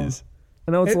 Wow.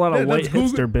 I know it's a lot of white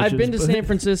hipster bitches. I've been to San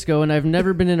Francisco and I've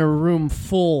never been in a room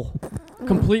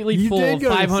completely full of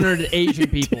 500 Asian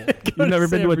people. You've never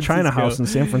been to a China house in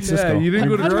San Francisco. Yeah, you didn't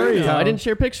go to McGrory. No, I didn't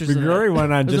share pictures of that. McGrory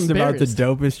went on I was just about the embarrassed.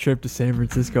 dopest trip to San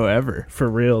Francisco ever. For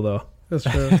real, though. That's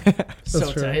true.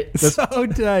 So true. tight. So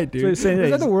tight, dude. So you're saying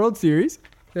Was that the World Series?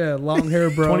 Yeah, long hair,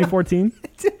 bro. 2014?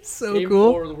 So Game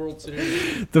cool. 4 of the World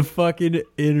Series. The fucking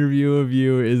interview of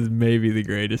you is maybe the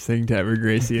greatest thing to ever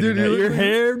grace the Dude, internet. you Your look-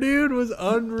 hair, dude, was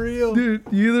unreal. Dude,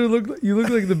 you look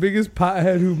like the biggest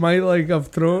pothead who might like have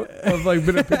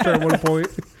been a picture at one point.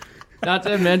 Not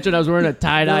to mention, I was wearing a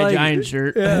tie-dye Like- Giant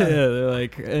shirt. Yeah, they're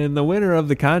like, and the winner of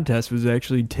the contest was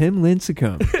actually Tim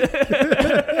Lincecum.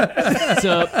 What's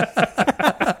up?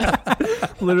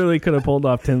 Literally could have pulled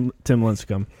off Tim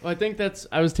Lincecum. Well, I think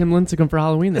I was Tim Lincecum for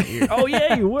Halloween that year. Oh,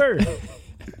 yeah, you were.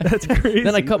 That's crazy.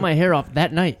 Then I cut my hair off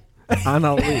that night on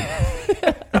Halloween.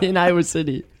 in Iowa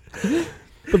City.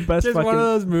 The best Just fucking... one of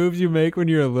those moves you make when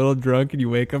you're a little drunk and you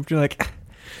wake up and you're like,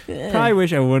 probably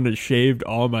wish I wouldn't have shaved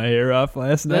all my hair off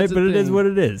last night, That's but the it is thing. what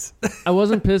it is. I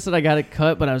wasn't pissed that I got it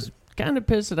cut, but I was kind of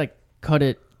pissed that I cut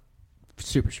it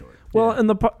super short. Well, and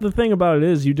the thing about it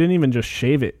is, you didn't even just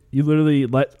shave it. You literally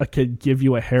let a kid give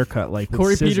you a haircut, like with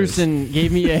Corey scissors. Peterson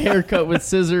gave me a haircut with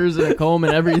scissors and a comb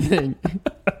and everything.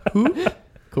 Who?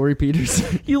 Corey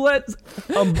Peterson. You let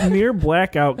a near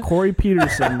blackout Corey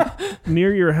Peterson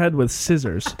near your head with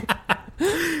scissors.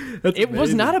 It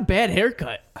was not a bad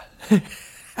haircut.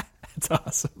 That's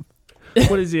awesome.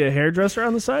 What is he, a hairdresser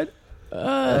on the side?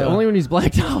 Only when he's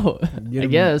blacked out, Get I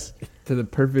him guess. To the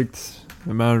perfect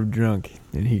amount of drunk,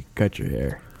 and he cut your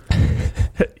hair.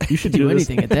 You should Do do this.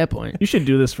 anything at that point. You should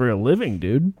do this for a living,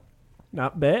 dude.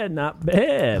 Not bad, not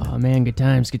bad. Oh man, good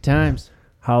times, good times.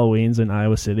 Halloween's in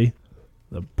Iowa City,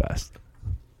 the best.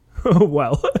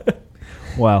 well,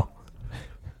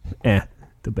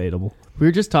 debatable. We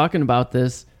were just talking about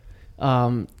this.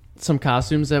 Some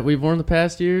costumes that we've worn the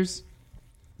past years.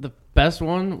 The best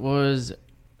one was,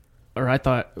 or I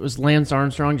thought it was Lance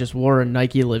Armstrong just wore a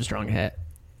Nike Livestrong hat.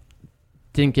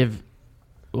 Didn't give.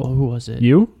 Well, who was it?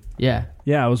 You? Yeah,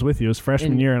 Yeah, I was with you. It was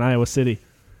freshman And- year in Iowa City.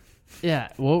 yeah.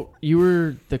 Well, you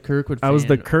were the Kirkwood. I was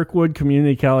fan. the Kirkwood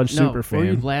Community College No, super were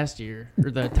you fan. last year or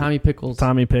the Tommy Pickles?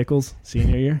 Tommy Pickles,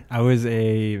 senior year. I was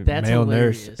a That's male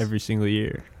hilarious. nurse every single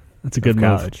year. That's a good of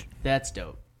move. college. That's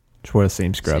dope. Just wore the same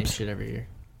Same scrubs. shit every year.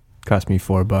 Cost me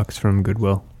 $4 from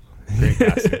Goodwill. Great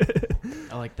costume.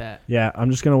 I like that. Yeah, I'm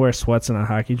just gonna wear sweats and a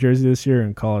hockey jersey this year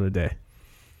and call it a day.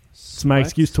 It's my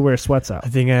excuse to wear sweats out. I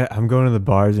think I'm going to the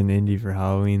bars in Indy for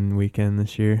Halloween weekend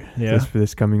this year. Yeah. Just for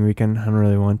this coming weekend. I don't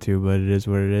really want to, but it is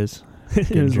what it is. It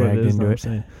Getting is what it dragged is, into know what it.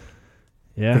 I'm saying. I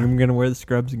think Yeah. I'm going to wear the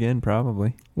scrubs again,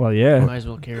 probably. Well, yeah. Might as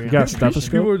well carry You on. got the stethoscope?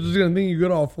 tradition. People are just gonna think you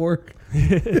got off work.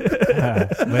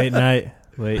 Late night.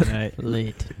 Late.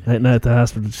 That night at the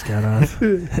hospital just got off.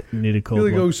 Need a cold You're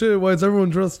like, one. oh shit, why is everyone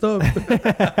dressed up?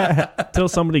 Until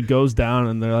somebody goes down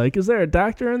and they're like, "Is there a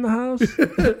doctor in the house?"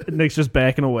 And Nick's just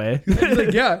backing away. He's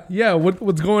like, yeah,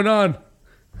 what's going on?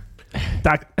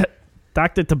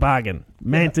 Dr. Toboggan,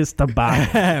 Mantis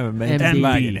Toboggan,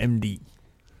 MD.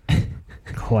 MD.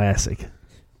 classic.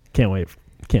 Can't wait.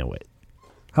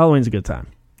 Halloween's a good time.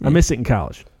 I miss it in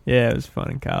college. Yeah, it was fun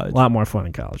in college. A lot more fun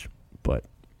in college, but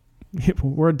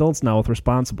we're adults now with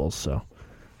responsibles, so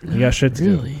you got shit to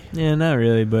do. Really? Yeah, not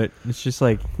really, but it's just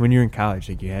like when you're in college,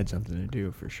 like you had something to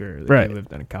do for sure. Like Right. You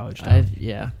lived on a college town.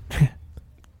 Yeah.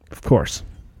 Of course,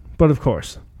 but of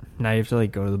course, Now you have to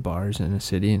like go to the bars in a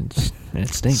city and it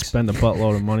stinks. spend a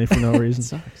buttload of money for no It reason.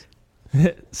 sucks.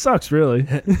 It sucks, really.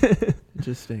 It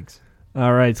just stinks.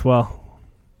 All right, well,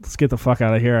 let's get the fuck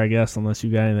out of here, I guess, unless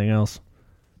you got anything else.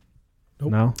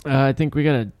 Nope. No? I think we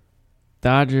got a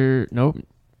Dodger. Nope.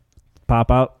 Pop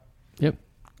out? Yep.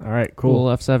 All right, Cool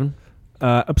cool. F7.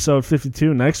 Episode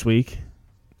 52 next week.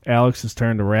 Alex's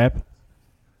turn to rap.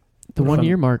 The 1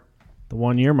 year mark. The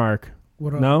 1 year mark.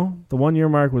 What up? No, the 1 year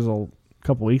mark was a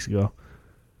couple weeks ago.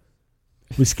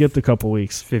 We skipped a couple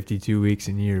weeks. 52 weeks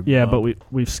in a year. Yeah, bro. but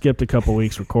we've skipped a couple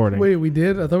weeks recording. Wait, we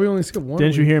did? I thought we only skipped one.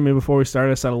 Didn't you week. hear me before we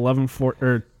started? I said 11:4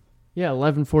 or Yeah,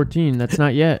 11:14. That's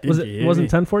not yet. was Did you it hear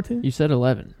wasn't me? 10:14? You said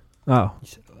 11, Oh, You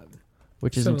said 11.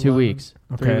 which You is said in 2 11. weeks.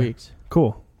 Okay. 3 weeks.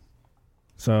 cool.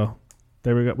 So,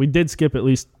 there we go. We did skip at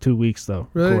least 2 weeks though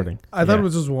Really? recording. I thought Yeah, it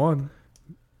was just one.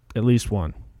 at least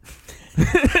one.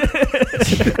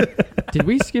 Did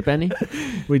we skip any?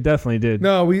 We definitely did.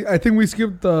 No, I think we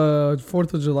skipped the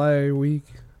 4th of July week.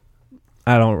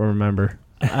 I don't remember.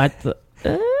 I th-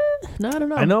 No, I don't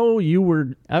know. I know you were.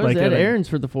 I was like, at Aaron's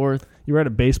for the 4th. You were at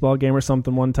a baseball game or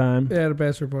something one time. Yeah, at a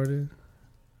bachelor party.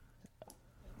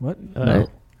 What?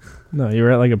 No, you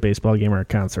were at like a baseball game or a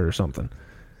concert or something.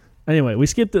 Anyway, we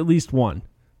skipped at least one,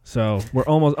 so we're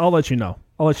almost. I'll let you know.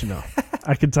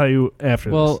 I can tell you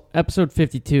after Well, this. episode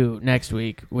 52 next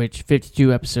week, which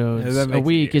 52 episodes a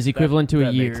week is equivalent to a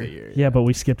year. Yeah, but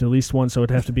we skipped at least one, so it'd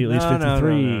have to be at least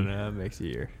 53. No, it makes a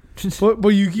year. But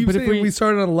you keep But if saying we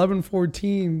started on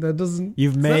 11/14. That doesn't.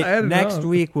 You've it's not made adding next up.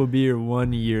 week will be your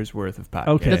 1 year's worth of podcasts.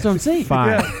 Okay. That's what I'm saying.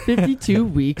 Fine. 52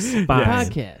 weeks of Fine.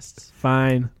 podcasts.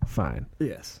 Fine.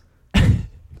 Yes.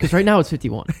 Because right now it's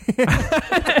 51.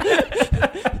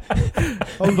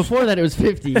 And before that it was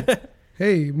 50.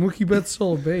 Hey, Mookie Betts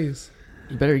stole a base.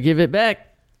 You better give it back.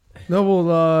 No,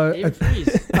 well, David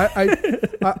Freese.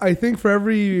 I think for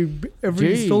every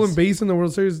Jeez. stolen base in the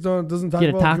World Series doesn't talk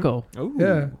Get a about taco. Oh,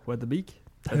 Yeah. What the beak?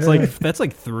 That's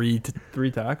like three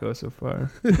tacos so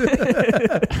far.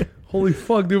 Holy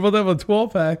fuck, dude! About to have a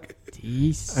 12-pack.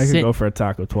 I could go for a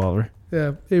taco 12er.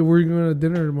 Yeah. Hey, we're going to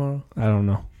dinner tomorrow. I don't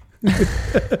know.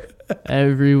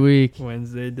 Every week.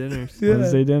 Wednesday dinners. Yeah.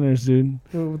 Wednesday dinners, dude.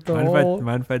 With the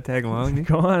Mind if I tag along?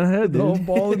 Go on ahead, the whole dude.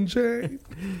 ball and chain.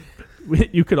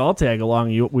 You could all tag along.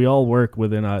 We all work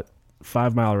within a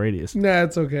 5-mile radius. Nah,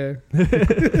 it's okay.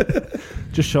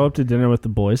 Just show up to dinner with the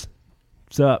boys.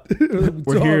 What's up?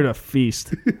 We're here to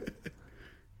feast.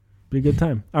 Be a good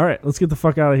time. All right, let's get the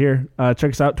fuck out of here.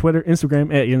 Check us out. Twitter,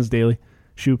 Instagram, at Yins Daily.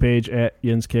 Shoe page, at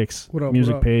Yins Kicks. What up,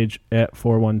 Music what up? page, at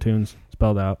 41 Tunes.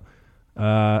 Spelled out.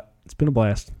 It's been a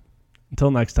blast. Until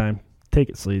next time, take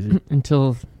it sleazy.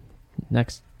 Until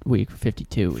next week,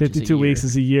 52. 52 weeks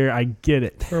is a year. I get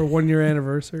it. For a 1-year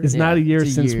anniversary. It's not a year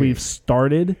it's a since year. we've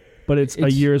started, but it's a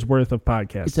It's- year's worth of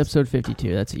podcasts. It's episode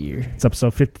 52. That's a year. It's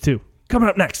episode 52. Coming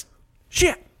up next.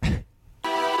 Shit.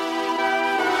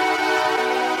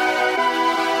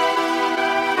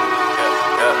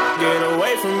 Get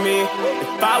away from me.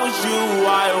 If I was you,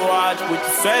 I'd watch what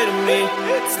you say to me.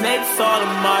 Snakes all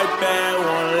in my bed,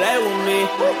 wanna lay with me.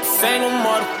 This ain't no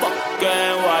motherfucking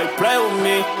game, why you play with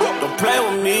me? Don't play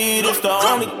with me, this the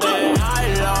only thing I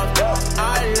love.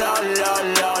 I love, love,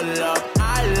 love, love.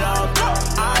 I love,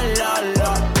 I love,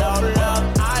 love, love, love.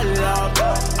 I love,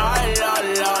 I love,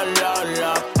 love, love,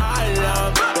 love. I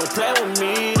love, don't play with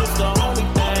me, this the only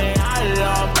thing I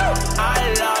love.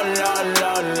 I love, love,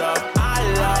 love, love.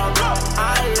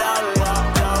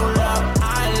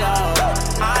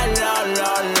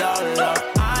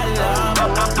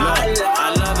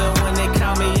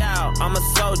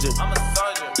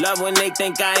 Love when they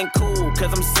think I ain't cool, cause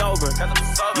I'm sober.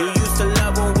 You used to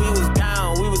love when we was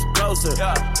down, we was closer.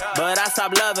 But I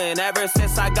stopped loving ever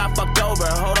since I got fucked over.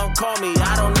 Hold on, call me,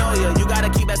 I don't know you. You gotta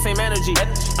keep that same energy.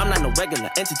 I'm not no regular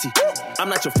entity. I'm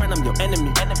not your friend, I'm your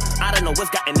enemy. I don't know what's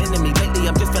gotten into me. Lately,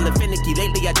 I'm just feeling finicky.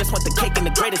 Lately, I just want the cake and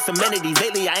the greatest amenities.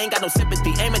 Lately, I ain't got no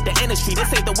sympathy. Aim at the industry. This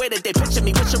ain't the way that they picture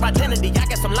me. What's your identity? I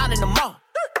guess I'm lining them all.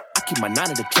 I keep my 9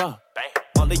 in the drawer.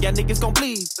 All of y'all niggas gon'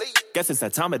 bleed. Guess it's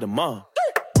that time of the month.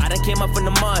 I done came up from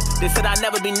the mud. They said I'd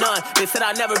never be none. They said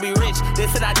I'd never be rich. They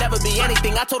said I'd never be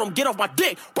anything. I told them, get off my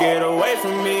dick. Get away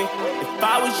from me. If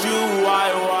I was you,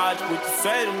 I'd watch what you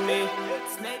say to me.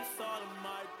 Snakes